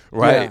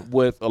 right,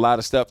 with a lot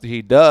of stuff that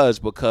he does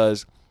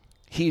because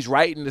he's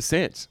right in the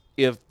sense.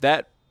 If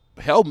that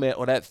helmet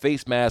or that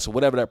face mask or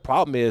whatever that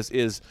problem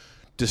is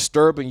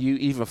disturbing you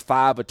even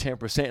 5 or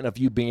 10% of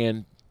you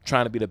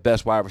trying to be the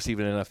best wide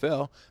receiver in the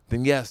NFL,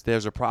 then yes,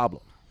 there's a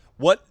problem.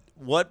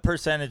 What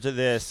percentage of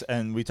this,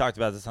 and we talked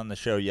about this on the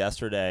show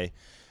yesterday,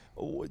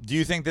 do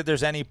you think that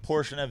there's any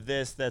portion of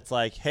this that's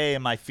like, hey,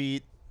 my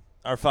feet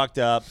are fucked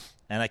up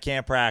and I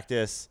can't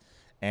practice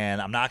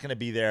and I'm not going to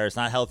be there. It's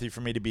not healthy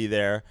for me to be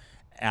there.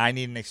 And I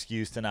need an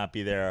excuse to not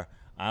be there.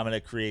 I'm going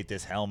to create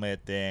this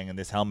helmet thing and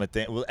this helmet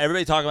thing. Will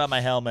everybody talk about my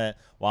helmet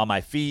while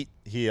my feet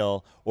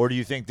heal, or do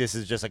you think this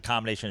is just a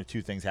combination of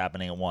two things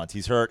happening at once?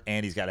 He's hurt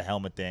and he's got a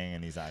helmet thing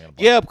and he's not going to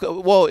play. Yeah,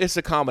 well, it's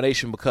a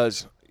combination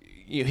because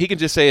he can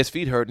just say his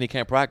feet hurt and he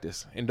can't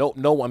practice. And I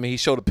mean, he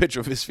showed a picture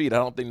of his feet. I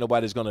don't think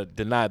nobody's going to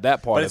deny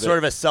that part But of it's it. sort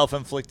of a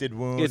self-inflicted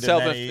wound.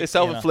 It's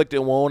self-inflicted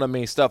wound. I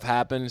mean, stuff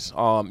happens.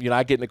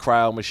 I get in the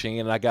cryo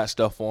machine and I got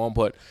stuff for him,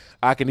 but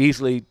I can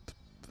easily,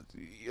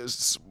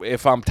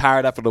 if I'm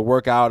tired after the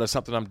workout or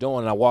something I'm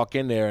doing, and I walk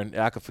in there and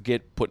I can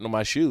forget putting on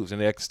my shoes,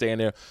 and I can stay in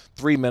there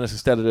 3 minutes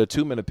instead of the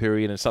 2 minute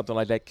period, and something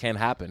like that can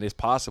happen. It's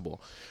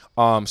possible.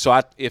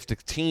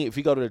 If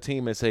you go to the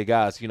team and say,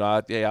 guys,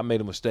 I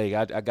made a mistake.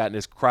 I got in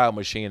this cryo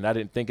machine and I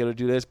didn't think it would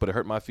do this, but it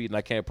hurt my feet and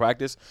I can't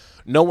practice.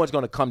 No one's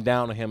going to come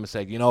down to him and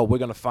say, we're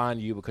going to fine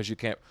you because you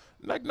can't.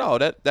 Like, no,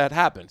 that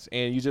happens.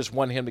 And you just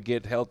want him to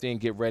get healthy and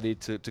get ready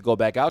to go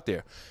back out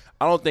there.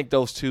 I don't think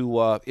those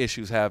two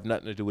issues have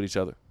nothing to do with each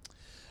other.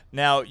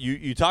 Now,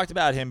 you talked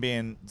about him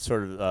being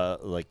sort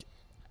of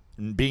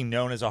being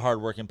known as a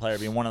hard-working player,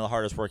 being one of the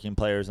hardest working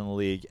players in the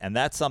league, and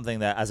that's something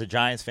that, as a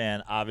Giants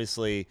fan,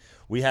 obviously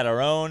we had our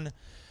own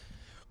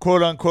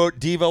quote-unquote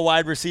diva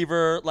wide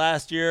receiver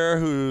last year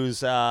who's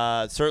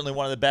certainly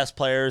one of the best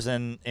players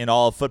in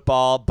all of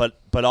football,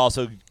 but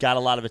also got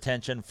a lot of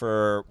attention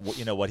for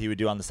what he would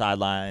do on the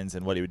sidelines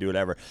and what he would do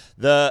whatever.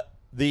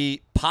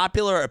 The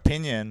popular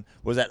opinion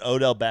was that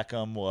Odell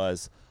Beckham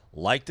was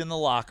liked in the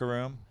locker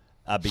room,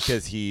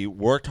 because he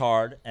worked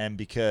hard and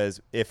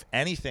because, if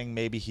anything,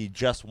 maybe he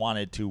just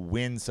wanted to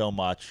win so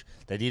much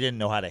that he didn't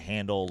know how to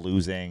handle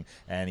losing,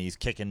 and he's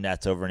kicking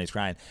nets over and he's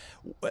crying.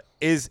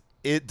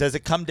 Does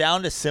it come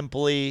down to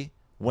simply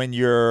when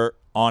you're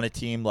on a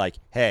team like,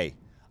 hey,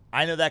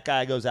 I know that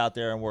guy goes out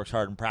there and works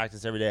hard in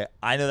practice every day.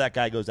 I know that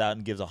guy goes out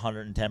and gives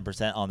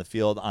 110% on the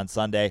field on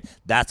Sunday.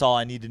 That's all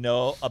I need to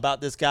know about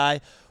this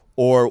guy?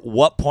 Or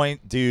what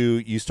point do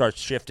you start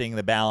shifting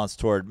the balance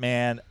toward,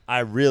 man, I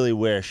really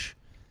wish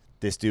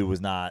this dude was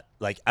not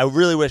I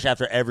really wish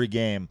after every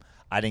game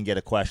I didn't get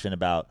a question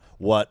about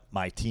what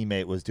my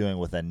teammate was doing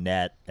with a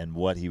net and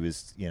what he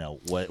was,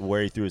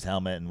 where he threw his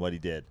helmet and what he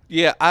did.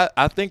 Yeah,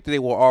 I think they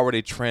were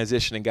already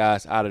transitioning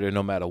guys out of there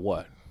no matter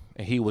what.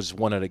 And he was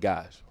one of the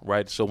guys,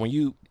 right? So when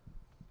you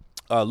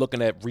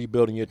looking at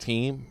rebuilding your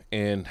team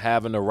and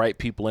having the right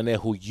people in there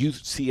who you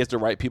see as the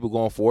right people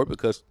going forward,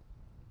 because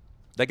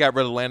they got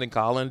rid of Landon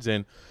Collins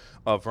and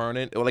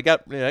Vernon. Well, they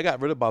got rid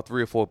of about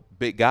 3 or 4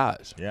 big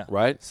guys. Yeah.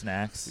 Right?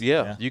 Snacks.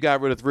 Yeah. You got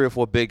rid of 3 or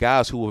 4 big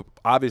guys who were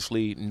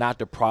obviously not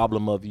the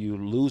problem of you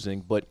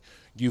losing, but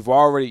you're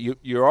already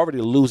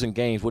losing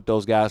games with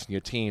those guys in your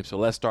team. So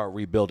let's start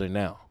rebuilding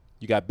now.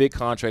 You got big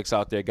contracts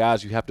out there,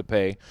 guys you have to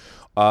pay.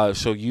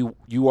 So you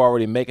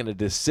already making a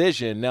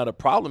decision. Now the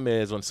problem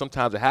is when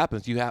sometimes it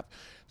happens,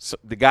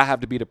 the guy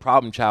have to be the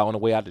problem child on the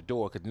way out the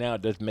door, because now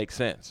it doesn't make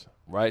sense.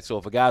 Right, so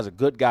if a guy's a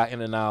good guy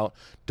in and out,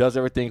 does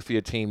everything for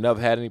your team, never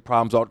had any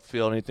problems off the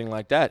field, anything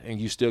like that, and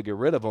you still get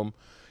rid of him,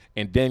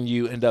 and then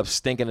you end up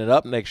stinking it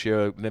up next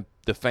year, then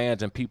the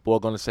fans and people are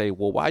going to say,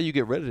 well, why you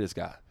get rid of this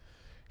guy?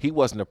 He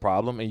wasn't a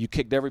problem, and you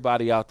kicked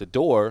everybody out the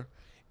door,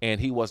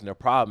 and he wasn't a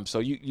problem. So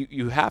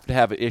you have to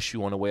have an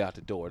issue on the way out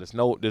the door.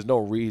 There's no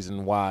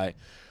reason why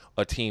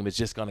a team is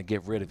just going to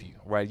get rid of you,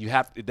 right?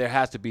 There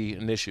has to be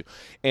an issue,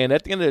 and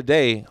at the end of the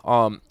day,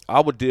 I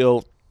would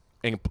deal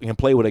and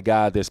play with a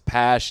guy that's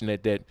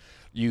passionate, that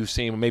you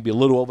seem maybe a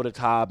little over the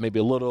top, maybe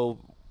a little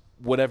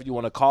whatever you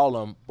want to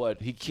call him, but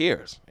he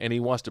cares and he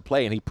wants to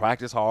play and he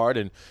practices hard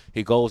and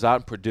he goes out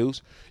and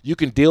produce. You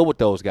can deal with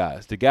those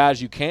guys. The guys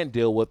you can't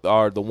deal with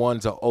are the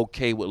ones that are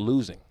okay with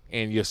losing,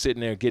 and you're sitting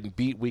there getting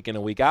beat week in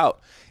and week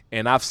out.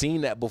 And I've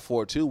seen that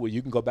before too, where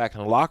you can go back in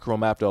the locker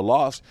room after a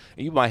loss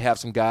and you might have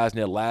some guys in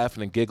there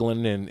laughing and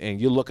giggling and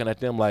you're looking at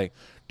them like,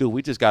 dude,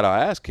 we just got our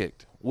ass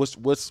kicked. What's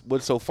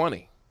so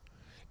funny?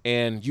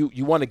 And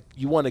you want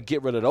to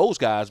get rid of those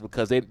guys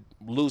because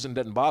losing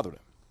doesn't bother them.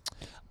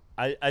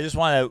 I just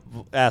want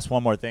to ask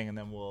one more thing, and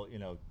then we'll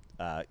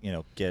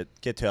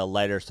get to a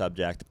lighter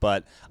subject.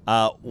 But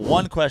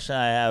one question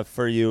I have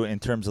for you in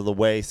terms of the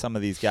way some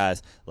of these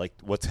guys, like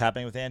what's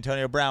happening with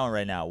Antonio Brown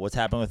right now, what's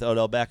happening with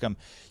Odell Beckham,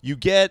 you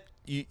get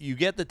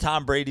the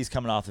Tom Brady's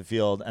coming off the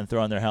field and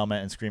throwing their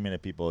helmet and screaming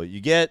at people.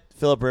 You get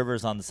Phillip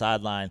Rivers on the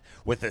sideline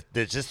with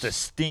just the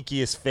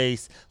stinkiest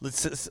face. Did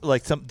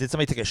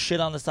somebody take a shit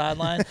on the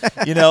sideline?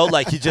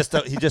 He's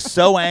just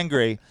so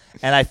angry.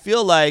 And I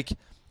feel like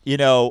these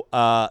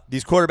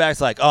quarterbacks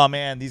like, oh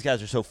man, these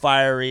guys are so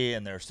fiery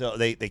and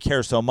they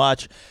care so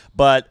much.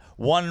 But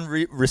one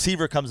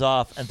receiver comes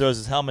off and throws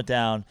his helmet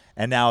down,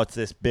 and now it's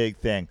this big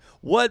thing.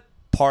 What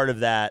part of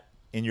that,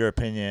 in your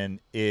opinion,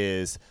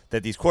 is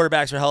that these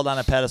quarterbacks are held on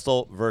a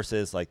pedestal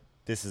versus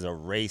this is a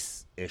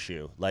race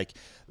issue? Like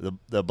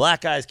the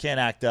black guys can't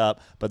act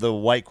up, but the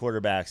white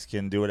quarterbacks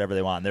can do whatever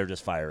they want. They're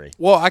just fiery.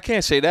 Well, I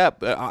can't say that.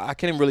 But I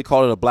can't even really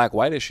call it a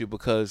black-white issue,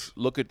 because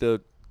look at the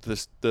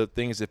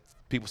things that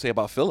people say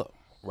about Phillip,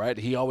 right?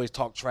 He always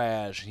talk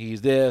trash.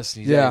 He's this.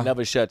 He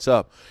never shuts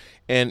up.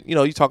 And,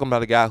 you're talking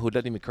about a guy who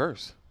doesn't even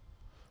curse,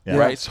 Yeah.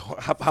 right? So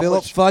how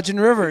Philip much? Fudge and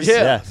Rivers.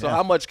 Yeah. So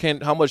how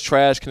much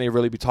trash can they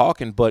really be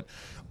talking? But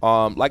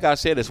like I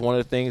said, it's one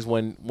of the things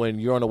when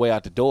you're on the way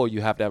out the door,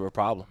 you have to have a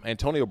problem.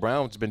 Antonio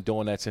Brown's been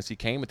doing that since he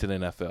came into the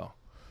NFL.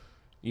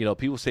 You know,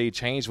 people say he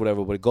changed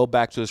whatever, but go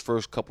back to his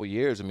first couple of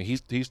years. I mean,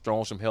 he's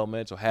thrown some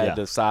helmets or had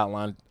the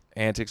sideline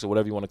antics or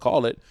whatever you want to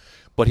call it,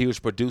 but he was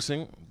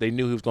producing. They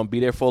knew he was going to be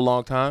there for a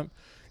long time,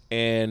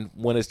 and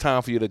when it's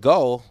time for you to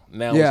go,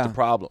 now is the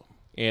problem.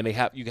 And you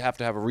have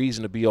to have a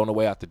reason to be on the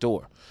way out the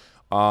door.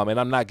 And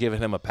I'm not giving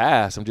him a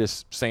pass. I'm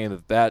just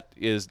saying that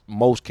is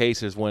most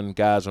cases when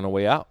guys are on the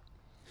way out.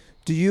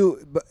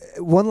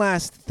 One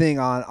last thing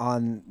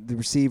on the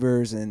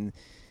receivers and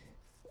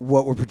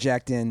what we're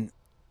projecting.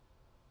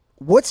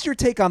 What's your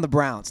take on the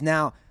Browns?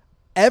 Now,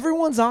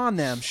 everyone's on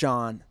them,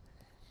 Sean.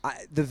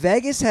 The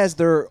Vegas has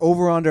their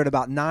over-under at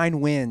about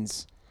 9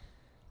 wins.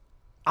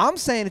 I'm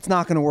saying it's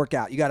not going to work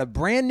out. You got a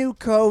brand new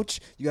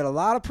coach. You got a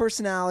lot of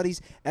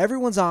personalities.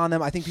 Everyone's on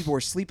them. I think people were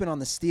sleeping on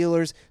the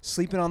Steelers,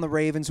 sleeping on the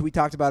Ravens, who we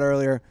talked about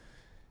earlier.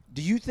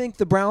 Do you think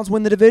the Browns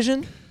win the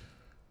division?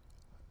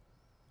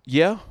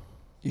 Yeah.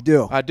 You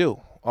do? I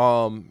do.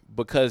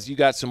 Because you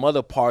got some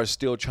other parts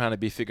still trying to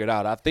be figured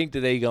out. I think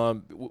that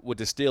with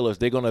the Steelers,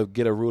 they're going to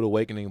get a rude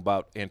awakening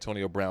about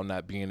Antonio Brown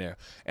not being there.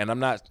 And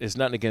it's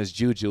nothing against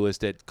Juju. It's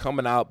that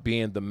coming out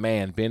being the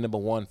man, being number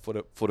one for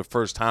the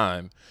first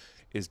time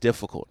is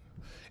difficult.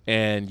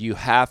 And you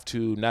have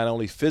to not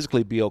only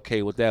physically be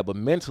okay with that, but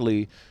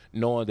mentally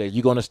knowing that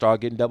you're going to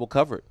start getting double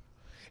covered.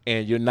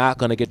 And you're not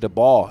going to get the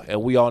ball.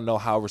 And we all know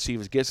how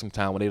receivers get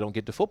sometimes when they don't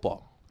get the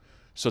football.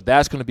 So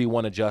that's going to be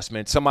one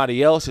adjustment.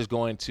 Somebody else is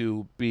going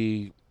to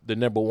be the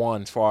number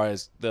one as far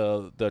as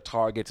the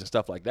targets and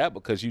stuff like that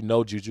because you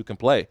know Juju can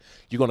play.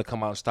 You're going to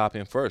come out and stop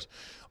him first.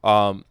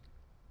 And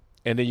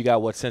then you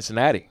got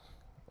Cincinnati,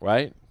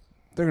 right?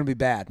 They're going to be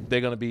bad. They're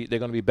going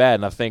to be bad,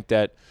 and I think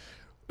that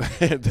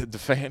the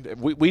fan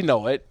we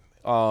know it.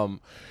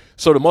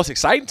 So the most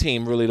exciting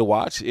team really to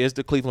watch is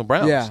the Cleveland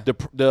Browns.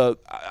 Yeah.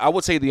 I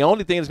would say the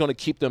only thing that's going to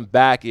keep them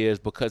back is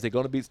because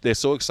they're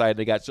so excited.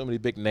 They got so many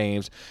big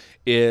names.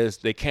 Is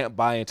they can't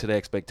buy into the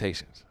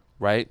expectations,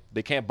 right?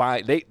 They can't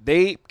buy.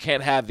 They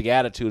can't have the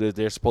attitude that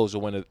they're supposed to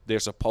win. They're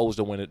supposed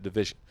to win a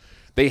division.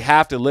 They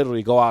have to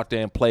literally go out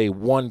there and play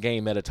one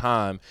game at a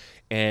time.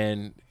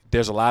 And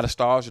there's a lot of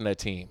stars in that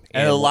team.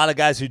 And a lot of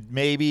guys who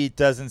maybe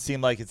doesn't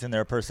seem like it's in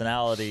their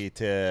personality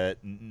to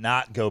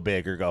not go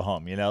big or go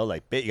home. You know,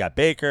 like you got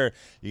Baker,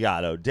 you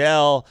got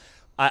Odell.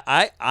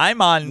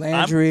 I'm on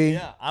Landry.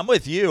 I'm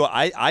with you.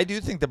 I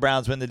do think the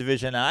Browns win the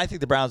division, and I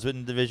think the Browns win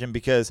the division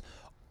because,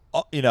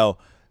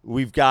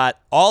 we've got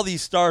all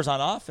these stars on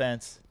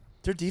offense.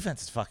 Their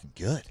defense is fucking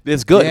good.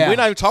 It's good. Yeah. We're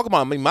not even talking about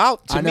them.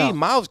 I mean,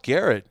 Myles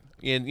Garrett,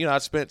 and I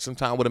spent some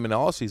time with him in the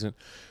offseason.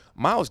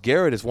 Myles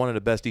Garrett is one of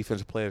the best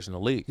defensive players in the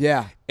league.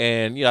 Yeah.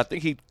 And, I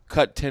think he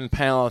cut 10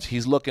 pounds.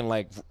 He's looking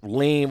like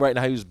lean right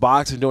now. He was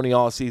boxing during the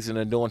offseason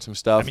and doing some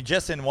stuff. I mean,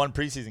 just in one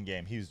preseason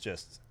game, he's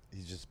just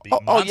beating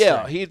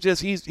yeah.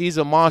 He's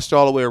a monster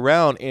all the way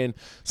around. And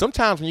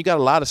sometimes when you got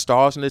a lot of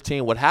stars in the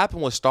team, what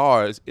happened with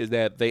stars is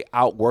that they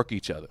outwork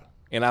each other.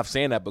 And I'm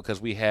saying that because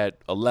we had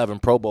 11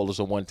 Pro Bowlers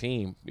on one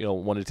team,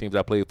 one of the teams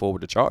I played for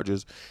with the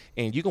Chargers.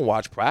 And you can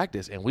watch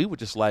practice, and we were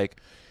just like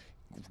 –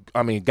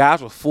 I mean,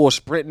 guys were full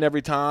sprinting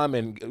every time,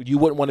 and you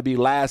wouldn't want to be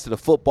last to the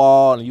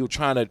football, and you were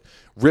trying to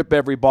rip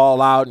every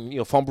ball out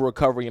and fumble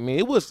recovery. I mean,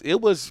 it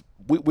was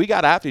we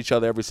got after each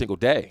other every single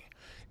day,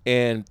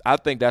 and I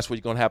think that's what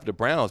you're going to have with the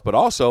Browns. But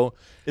also,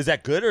 is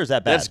that good or is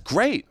that bad? That's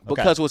great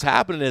because what's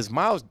happening is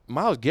Myles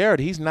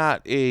Garrett. He's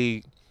not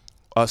a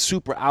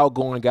super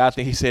outgoing guy. I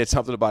think he said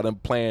something about him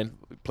playing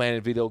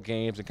video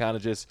games and kind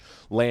of just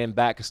laying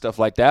back and stuff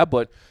like that,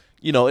 but.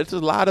 It's a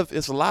lot of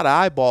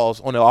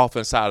eyeballs on the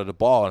offense side of the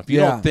ball. And if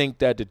you don't think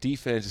that the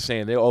defense is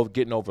saying they're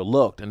getting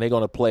overlooked and they're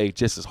going to play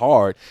just as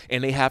hard,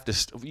 and they have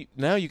to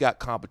now you got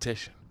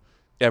competition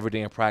every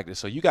day in practice.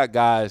 So you got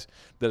guys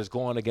that is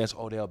going against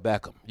Odell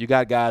Beckham. You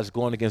got guys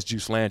going against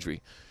Juice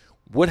Landry.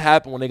 What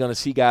happened when they're going to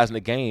see guys in the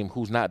game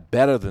who's not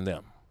better than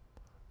them?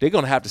 They're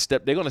going to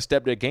step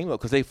their game up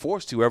because they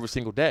forced to every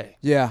single day.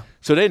 Yeah.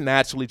 So they're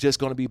naturally just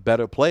going to be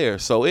better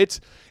players. So it's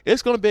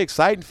going to be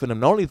exciting for them.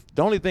 The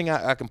only thing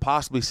I can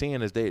possibly see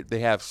is they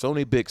have so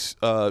many big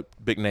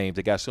names.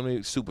 They got so many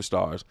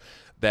superstars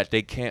that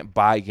they can't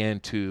buy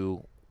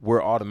into.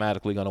 We're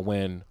automatically going to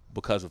win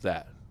because of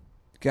that.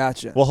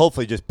 Gotcha. Well,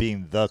 hopefully, just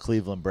being the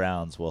Cleveland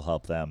Browns will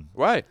help them.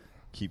 Right.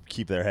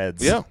 Keep their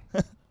heads. Yeah.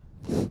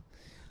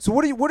 So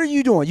what are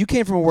you doing? You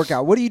came from a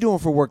workout. What are you doing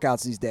for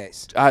workouts these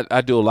days? I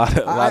do a lot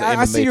of MMA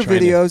I see your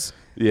training. videos.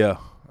 Yeah,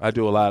 I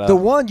do a lot of. The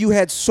one you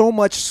had so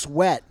much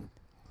sweat.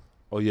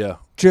 Oh yeah.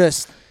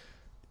 Just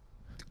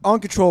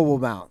uncontrollable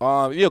amount.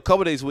 A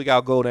couple of days a week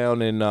I'll go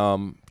down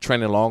and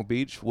train in Long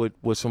Beach with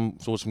some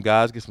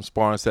guys, get some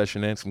sparring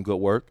session in, some good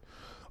work.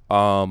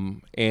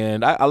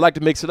 And I like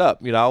to mix it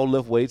up. I'll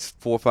lift weights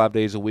 4 or 5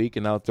 days a week,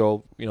 and I'll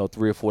throw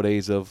 3 or 4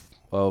 days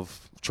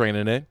of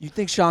training in. You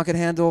think Sean can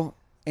handle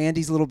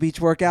Andy's little beach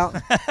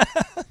workout?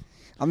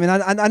 I mean,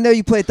 I know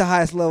you play at the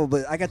highest level,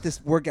 but I got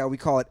this workout. We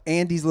call it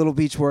Andy's Little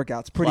Beach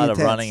Workout. It's pretty a lot intense.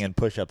 of running and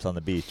push-ups on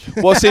the beach.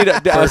 Well, see,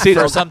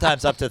 for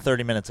sometimes up to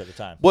 30 minutes at a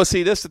time. Well,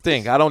 see, that's the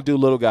thing. I don't do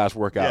little guys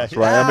workouts, Yeah.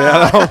 right? I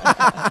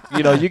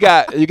mean, I don't.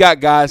 You got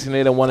guys and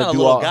they don't want It's to not do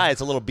a little all. guy. It's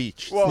a little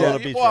beach. Well, It's a little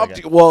beach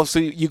workout. well, so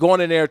you're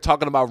going in there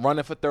talking about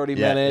running for 30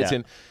 Yeah, minutes, yeah.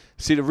 and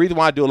see the reason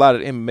why I do a lot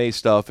of MMA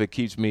stuff, it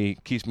keeps me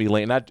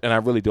late, and I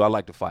really do. I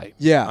like to fight.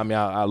 Yeah. I mean,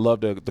 I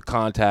love the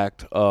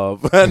contact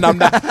of, and I'm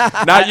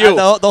not you.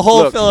 The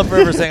whole Look. Philip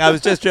Rivers thing. I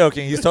was just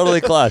joking. He's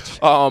totally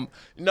clutch.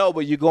 No,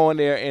 but you go in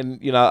there,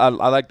 and I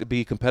like to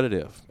be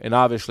competitive, and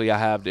obviously I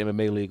have the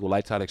MMA league with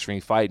Lights Out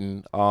Extreme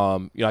Fighting. I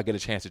get a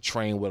chance to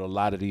train with a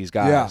lot of these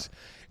guys.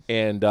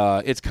 Yeah. And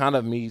it's kind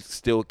of me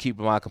still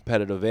keeping my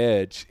competitive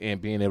edge and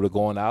being able to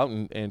go on out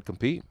and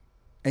compete.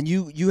 And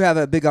you have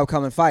a big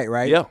upcoming fight,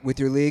 right? Yeah. With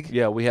your league?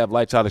 Yeah, we have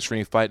Lights Out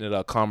Extreme Fighting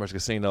at Commerce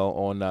Casino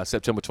on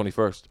September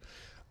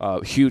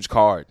 21st. Huge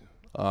card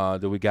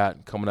that we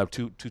got coming up.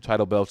 Two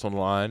title belts on the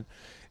line.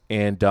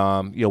 And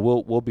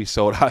we'll be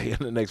sold out here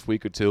in the next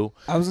week or two.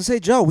 I was gonna say,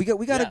 Joe, we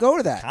got to go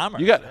to that.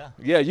 Commerce.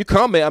 You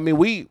come in. I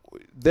mean,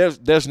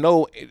 there's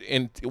no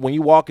when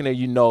you walk in there,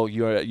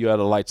 you're at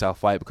a Lights Out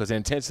fight because the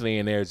intensity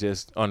in there is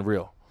just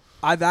unreal.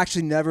 I've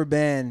actually never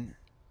been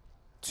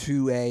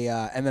to a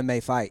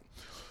MMA fight.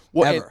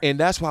 Well, and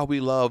that's why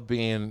we love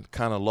being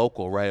kind of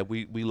local, right?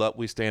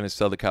 We stay in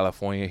Southern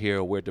California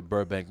here. We're at the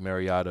Burbank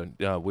Marriott.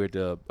 We're at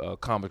the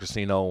Commerce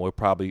Casino. We'll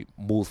probably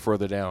move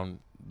further down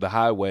the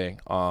highway,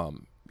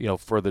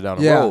 further down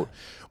the road.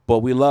 But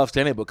we love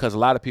standing because a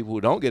lot of people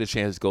who don't get a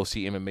chance to go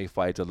see MMA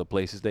fights other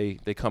places, they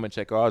come and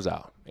check ours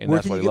out. And Where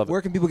that's why can they love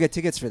where can people get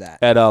tickets for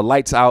that? At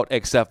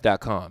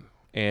lightsoutxf.com.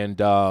 And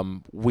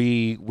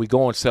we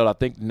go on sale. I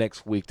think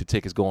next week the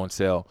tickets go on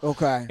sale.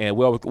 Okay. And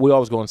we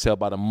always go on sale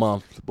about a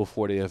month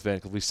before the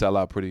event because we sell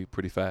out pretty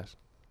fast.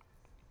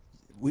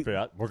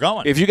 We're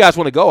going. If you guys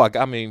want to go,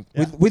 I mean,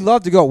 we'd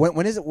love to go.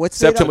 When is it? What's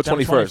September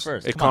September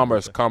 21st 21st. at Come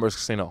on. Commerce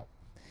Casino.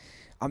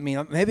 I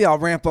mean, maybe I'll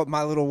ramp up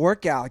my little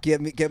workout,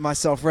 get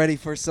myself ready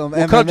for some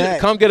Well, MMA.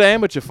 come get an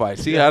amateur fight.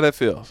 See how that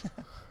feels.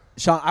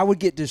 Sean, I would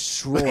get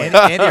destroyed.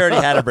 Andy already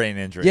had a brain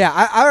injury. Yeah,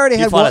 I already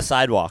He had fought one. a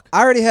sidewalk.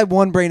 I already had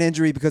one brain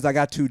injury because I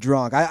got too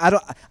drunk. I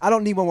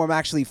don't need one where I'm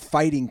actually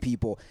fighting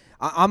people.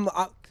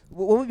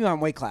 What would be my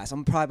weight class?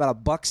 I'm probably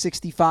about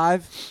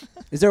 $165.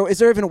 Is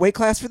there even a weight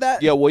class for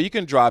that? Yeah, well, you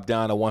can drop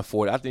down to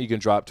 140. I think you can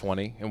drop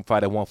 20 and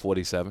fight at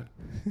 147.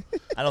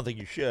 I don't think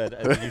you should.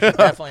 I think you should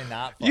definitely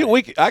not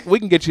fight. We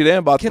can get you there in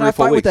about Can 3 or I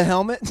 4 fight weeks. with a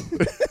helmet?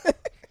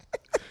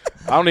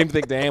 I don't even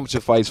think the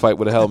amateur fight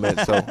with a helmet.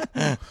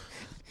 So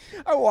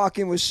I walk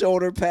in with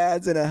shoulder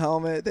pads and a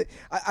helmet.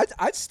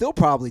 I'd still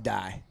probably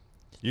die.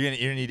 You're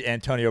gonna need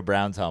Antonio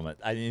Brown's helmet.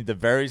 I need the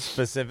very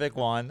specific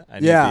one. I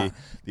need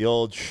the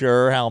old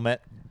Shure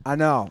helmet. I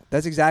know.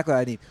 That's exactly what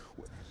I need.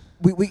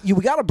 We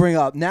got to bring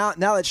up now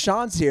that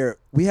Sean's here.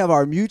 We have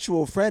our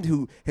mutual friend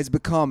who has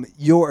become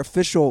your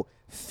official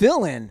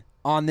fill-in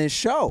on this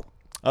show.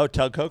 Oh,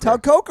 Tug Coker.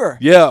 Tug Coker.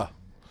 yeah,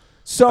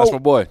 So that's my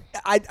boy.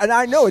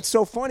 I know it's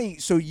so funny.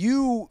 So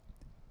you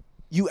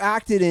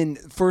acted in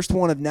first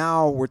one of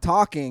Now We're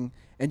Talking,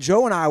 and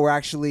Joe and I were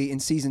actually in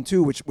season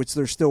 2, which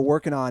they're still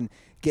working on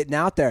getting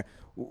out there.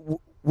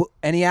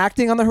 Any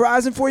acting on the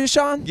horizon for you,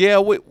 Sean? Yeah,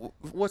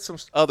 what's some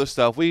other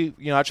stuff?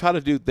 I try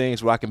to do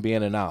things where I can be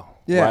in and out.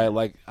 Yeah. Right?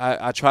 Like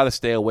I try to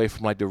stay away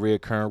from like the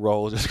reoccurring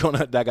roles.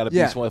 That got to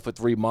be somewhere for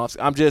 3 months.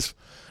 I'm just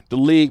the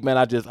league, man.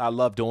 I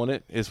love doing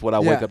it. It's what I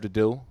wake up to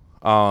do.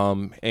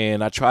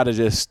 And I try to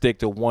just stick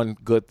to one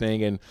good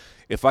thing. And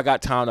if I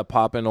got time to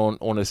pop in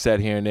on a set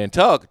here and then,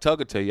 Tug will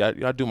tell you,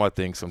 I do my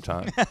thing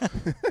sometimes.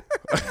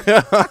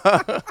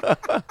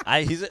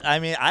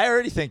 I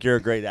already think you're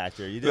a great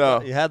actor. You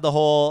had the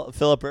whole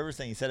Philip Rivers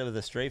thing. You said it with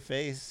a straight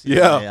face.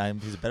 Yeah.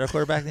 He's a better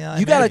quarterback than I am.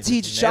 You got to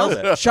teach Nailed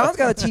Sean. it. Sean's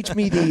got to teach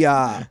me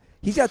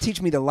he's got to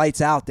teach me the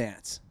lights out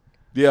dance.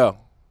 Yeah.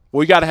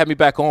 Well, you got to have me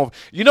back on.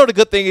 You know, the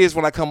good thing is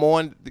when I come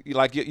on,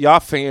 like y'all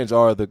fans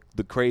are the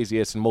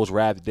craziest and most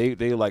rabid.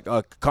 They like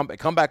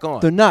come back on.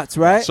 They're nuts,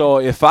 right? So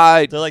if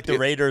I They're like the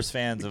Raiders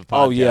fans of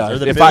podcasts. Oh, yeah. They're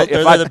the, If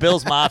they're the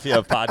Bills Mafia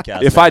of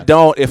podcasts. if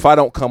I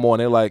don't come on,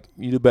 they're like,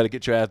 you better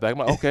get your ass back. I'm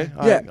like, okay,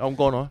 all right, I'm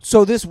going on.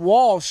 So this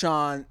wall,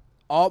 Sean,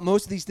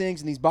 most of these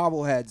things and these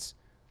bobbleheads,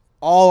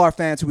 all our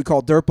fans who we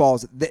call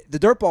Dirtballs, the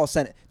Dirtballs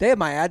sent it. They have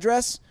my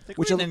address. I think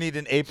we're going to need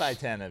an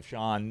 8x10 of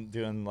Sean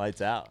doing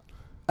lights out.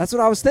 That's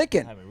what I was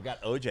thinking. I mean, we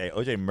got OJ.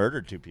 OJ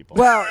murdered 2 people.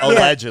 Well,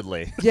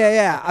 allegedly.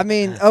 Yeah. I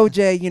mean,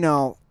 OJ, you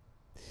know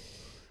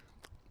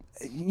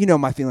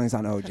my feelings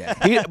on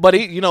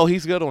OJ.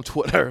 He's good on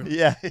Twitter.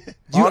 Yeah.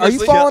 Are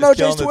you following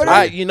OJ's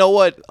Twitter? You know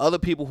what? Other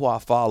people who I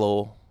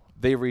follow,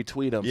 they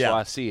retweet them, so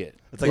I see it.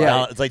 It's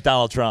like it's like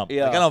Donald Trump.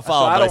 Yeah. Like, I don't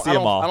follow, but I see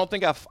them all. I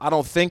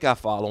don't think I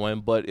follow him,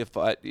 but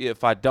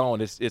if I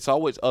don't, it's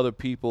always other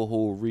people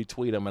who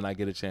retweet him, and I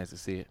get a chance to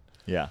see it.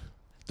 Yeah.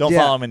 Don't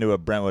follow him into a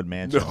Brentwood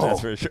mansion. No. That's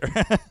for sure.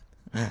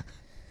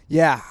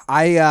 Yeah,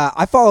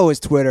 I follow his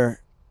Twitter.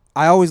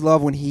 I always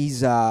love when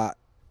he's I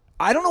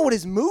don't know what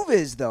his move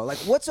is though. Like,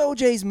 what's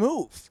OJ's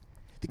move?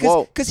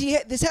 Because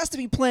this has to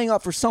be playing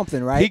up for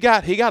something, right? He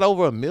got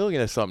over 1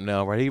 million or something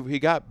now, right? He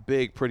got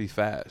big pretty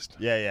fast.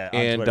 Yeah.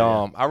 And Twitter,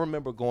 yeah. I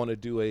remember going to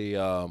do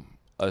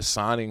a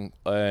signing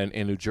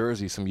in New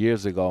Jersey some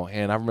years ago,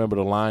 and I remember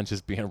the line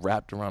just being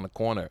wrapped around the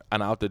corner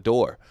and out the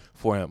door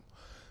for him.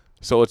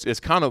 So it's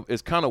kind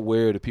of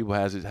weird that people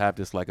have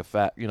this like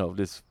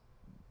this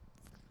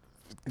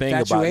thing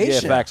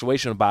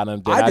infatuation about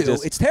him. That I do.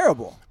 It's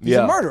terrible. He's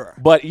a murderer.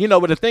 But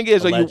but the thing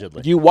is,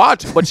 you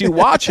watch him. You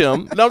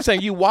know what I'm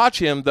saying? You watch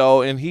him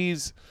though, and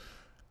it's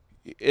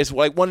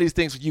like one of these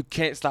things where you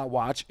can't stop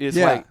watching. It's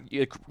like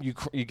you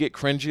get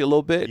cringy a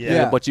little bit,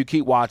 but you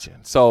keep watching.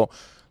 So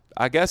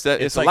I guess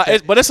that it's like a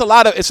lot. But it's a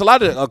lot of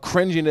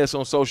cringiness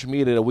on social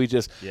media that we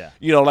just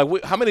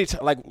how many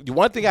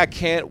one thing I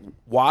can't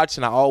watch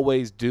and I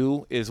always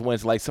do is when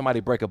it's like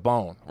somebody break a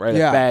bone, right? A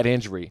bad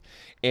injury.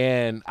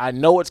 And I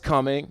know it's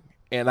coming,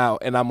 and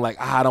I'm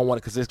like, I don't want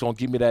it because it's going to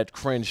give me that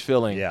cringe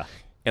feeling. Yeah.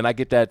 And I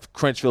get that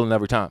cringe feeling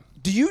every time.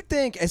 Do you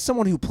think, as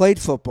someone who played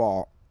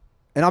football,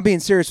 and I'm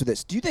being serious with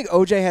this, do you think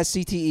OJ has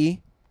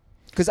CTE?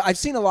 Because I've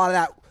seen a lot of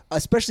that,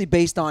 especially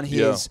based on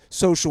his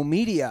social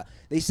media.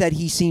 They said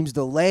he seems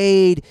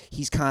delayed.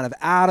 He's kind of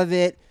out of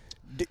it.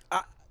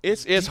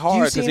 It's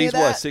hard because he's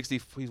what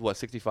 60. He's what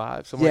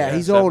 65.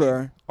 He's 70.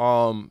 Older.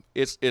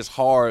 It's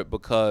hard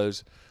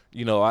because.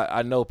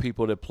 I know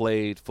people that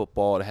played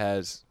football that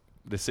has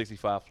the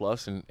 65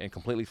 plus and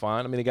completely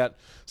fine. I mean,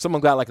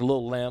 someone got like a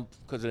little limp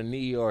because of the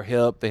knee or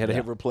hip. They had a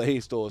hip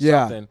replaced or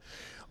something.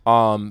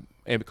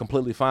 And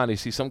completely fine. You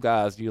see some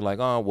guys, you're like,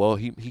 oh, well,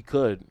 he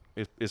could.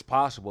 It's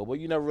possible, but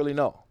you never really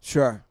know.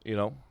 Sure.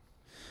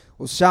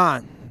 Well,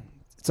 Sean,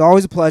 it's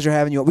always a pleasure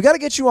having you on. We got to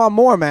get you on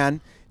more,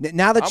 man.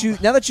 Now that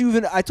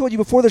you've I told you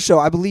before the show,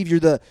 I believe you're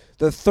the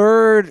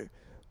third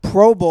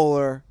Pro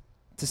Bowler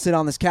to sit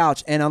on this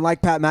couch, and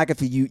unlike Pat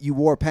McAfee, you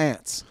wore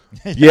pants.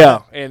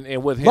 Yeah,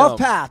 and with him, love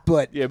Pat,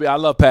 but I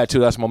love Pat too.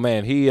 That's my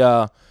man. He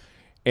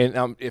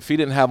if he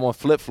didn't have on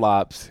flip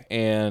flops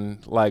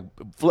and like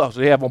flips,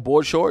 did he have on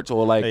board shorts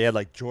or like he had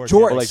like jorts,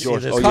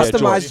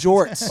 customized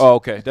jorts. Oh,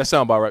 okay, that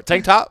sounds about right.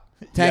 Tank top.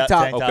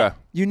 Okay,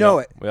 you know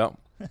it. Well,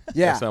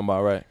 yeah, that sounds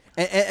about right.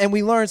 And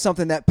we learned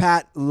something that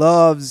Pat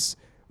loves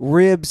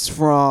ribs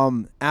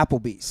from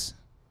Applebee's.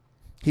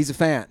 He's a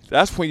fan.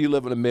 That's when you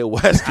live in the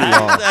Midwest.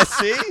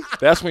 See?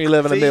 That's when you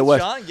live in the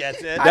Midwest. Sean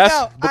gets it.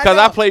 That's because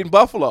I played in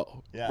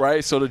Buffalo,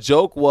 right? So the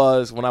joke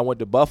was when I went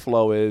to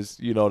Buffalo is,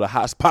 the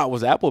hot spot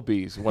was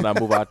Applebee's when I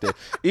moved out there.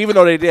 Even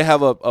though they did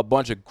have a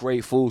bunch of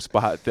great food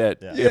spots that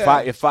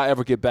if I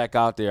ever get back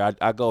out there,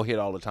 I go hit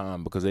all the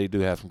time because they do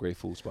have some great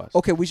food spots.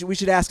 Okay, we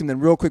should ask him then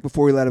real quick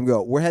before we let him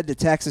go. We're headed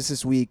to Texas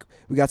this week.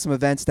 We got some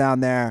events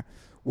down there.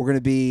 We're going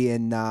to be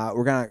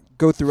we're going to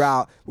go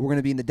throughout. We're going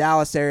to be in the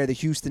Dallas area, the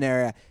Houston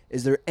area.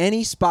 Is there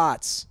any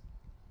spots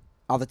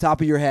off the top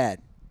of your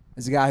head,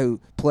 as a guy who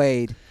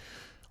played,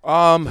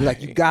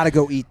 you got to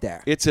go eat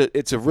there? It's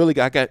a really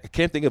good, I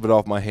can't think of it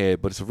off my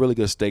head, but it's a really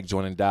good steak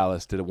joint in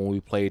Dallas that when we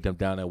played them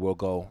down there, we'll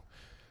go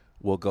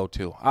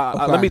to.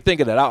 Let me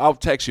think of that. I'll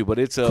text you, but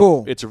it's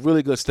a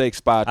really good steak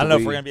spot. I don't know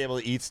if we're gonna be able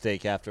to eat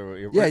steak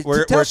after.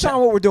 Tell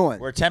Sean what we're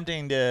doing. We're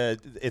attempting to.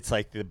 It's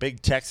like the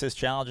Big Texas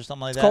Challenge or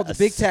something like that. It's called the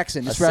Big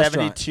Texan. This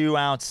restaurant.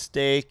 72-ounce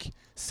steak,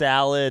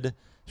 salad,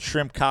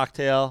 shrimp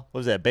cocktail. What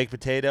was that? Baked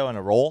potato and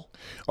a roll.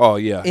 Oh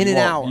yeah, in an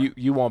hour.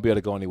 You won't be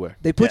able to go anywhere.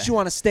 They put you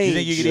on a stage. You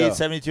think you could eat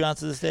 72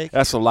 ounces of steak?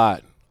 That's a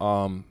lot.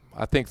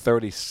 I think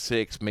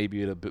 36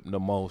 maybe the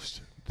most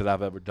that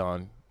I've ever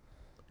done.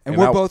 And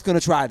we're both gonna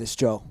try this,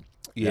 Joe.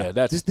 Yeah,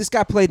 that's this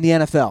guy played in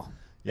the NFL.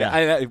 Yeah,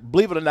 I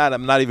believe it or not,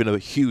 I'm not even a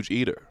huge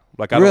eater.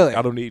 Like I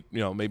don't eat,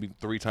 maybe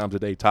 3 times a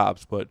day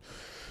tops. But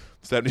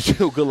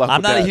 72, good luck. I'm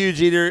with not that. a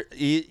huge eater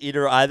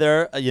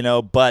either.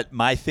 But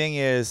my thing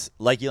is,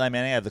 like Eli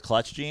Manning, I have the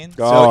clutch gene.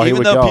 So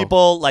even though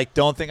people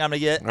don't think I'm gonna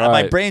get,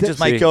 my brain just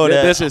might go to.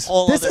 This is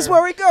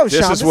where we go,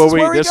 Sean. This is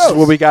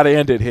where we got to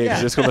end it here.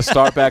 Yeah. It's going to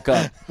start back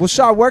up. Well,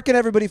 Sean, where can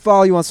everybody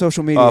follow you on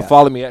social media?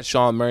 Follow me at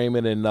Sean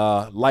Merriman and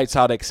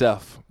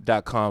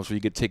lightsoutxf.com so you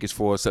get tickets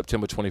for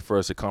September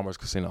 21st at Commerce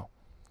Casino.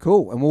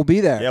 Cool, and we'll be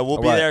there. Yeah,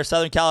 we'll be there.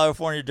 Southern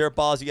California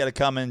Dirtballs. You got to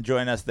come and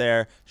join us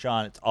there.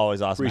 Sean, it's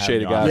always awesome.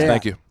 Appreciate it, guys. Yeah.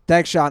 Thank you.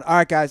 Thanks, Sean. All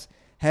right, guys,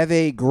 have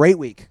a great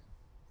week.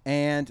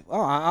 And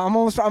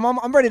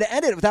I'm ready to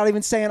end it without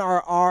even saying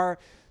our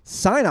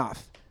sign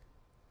off.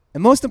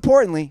 And most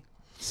importantly,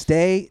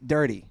 stay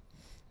dirty.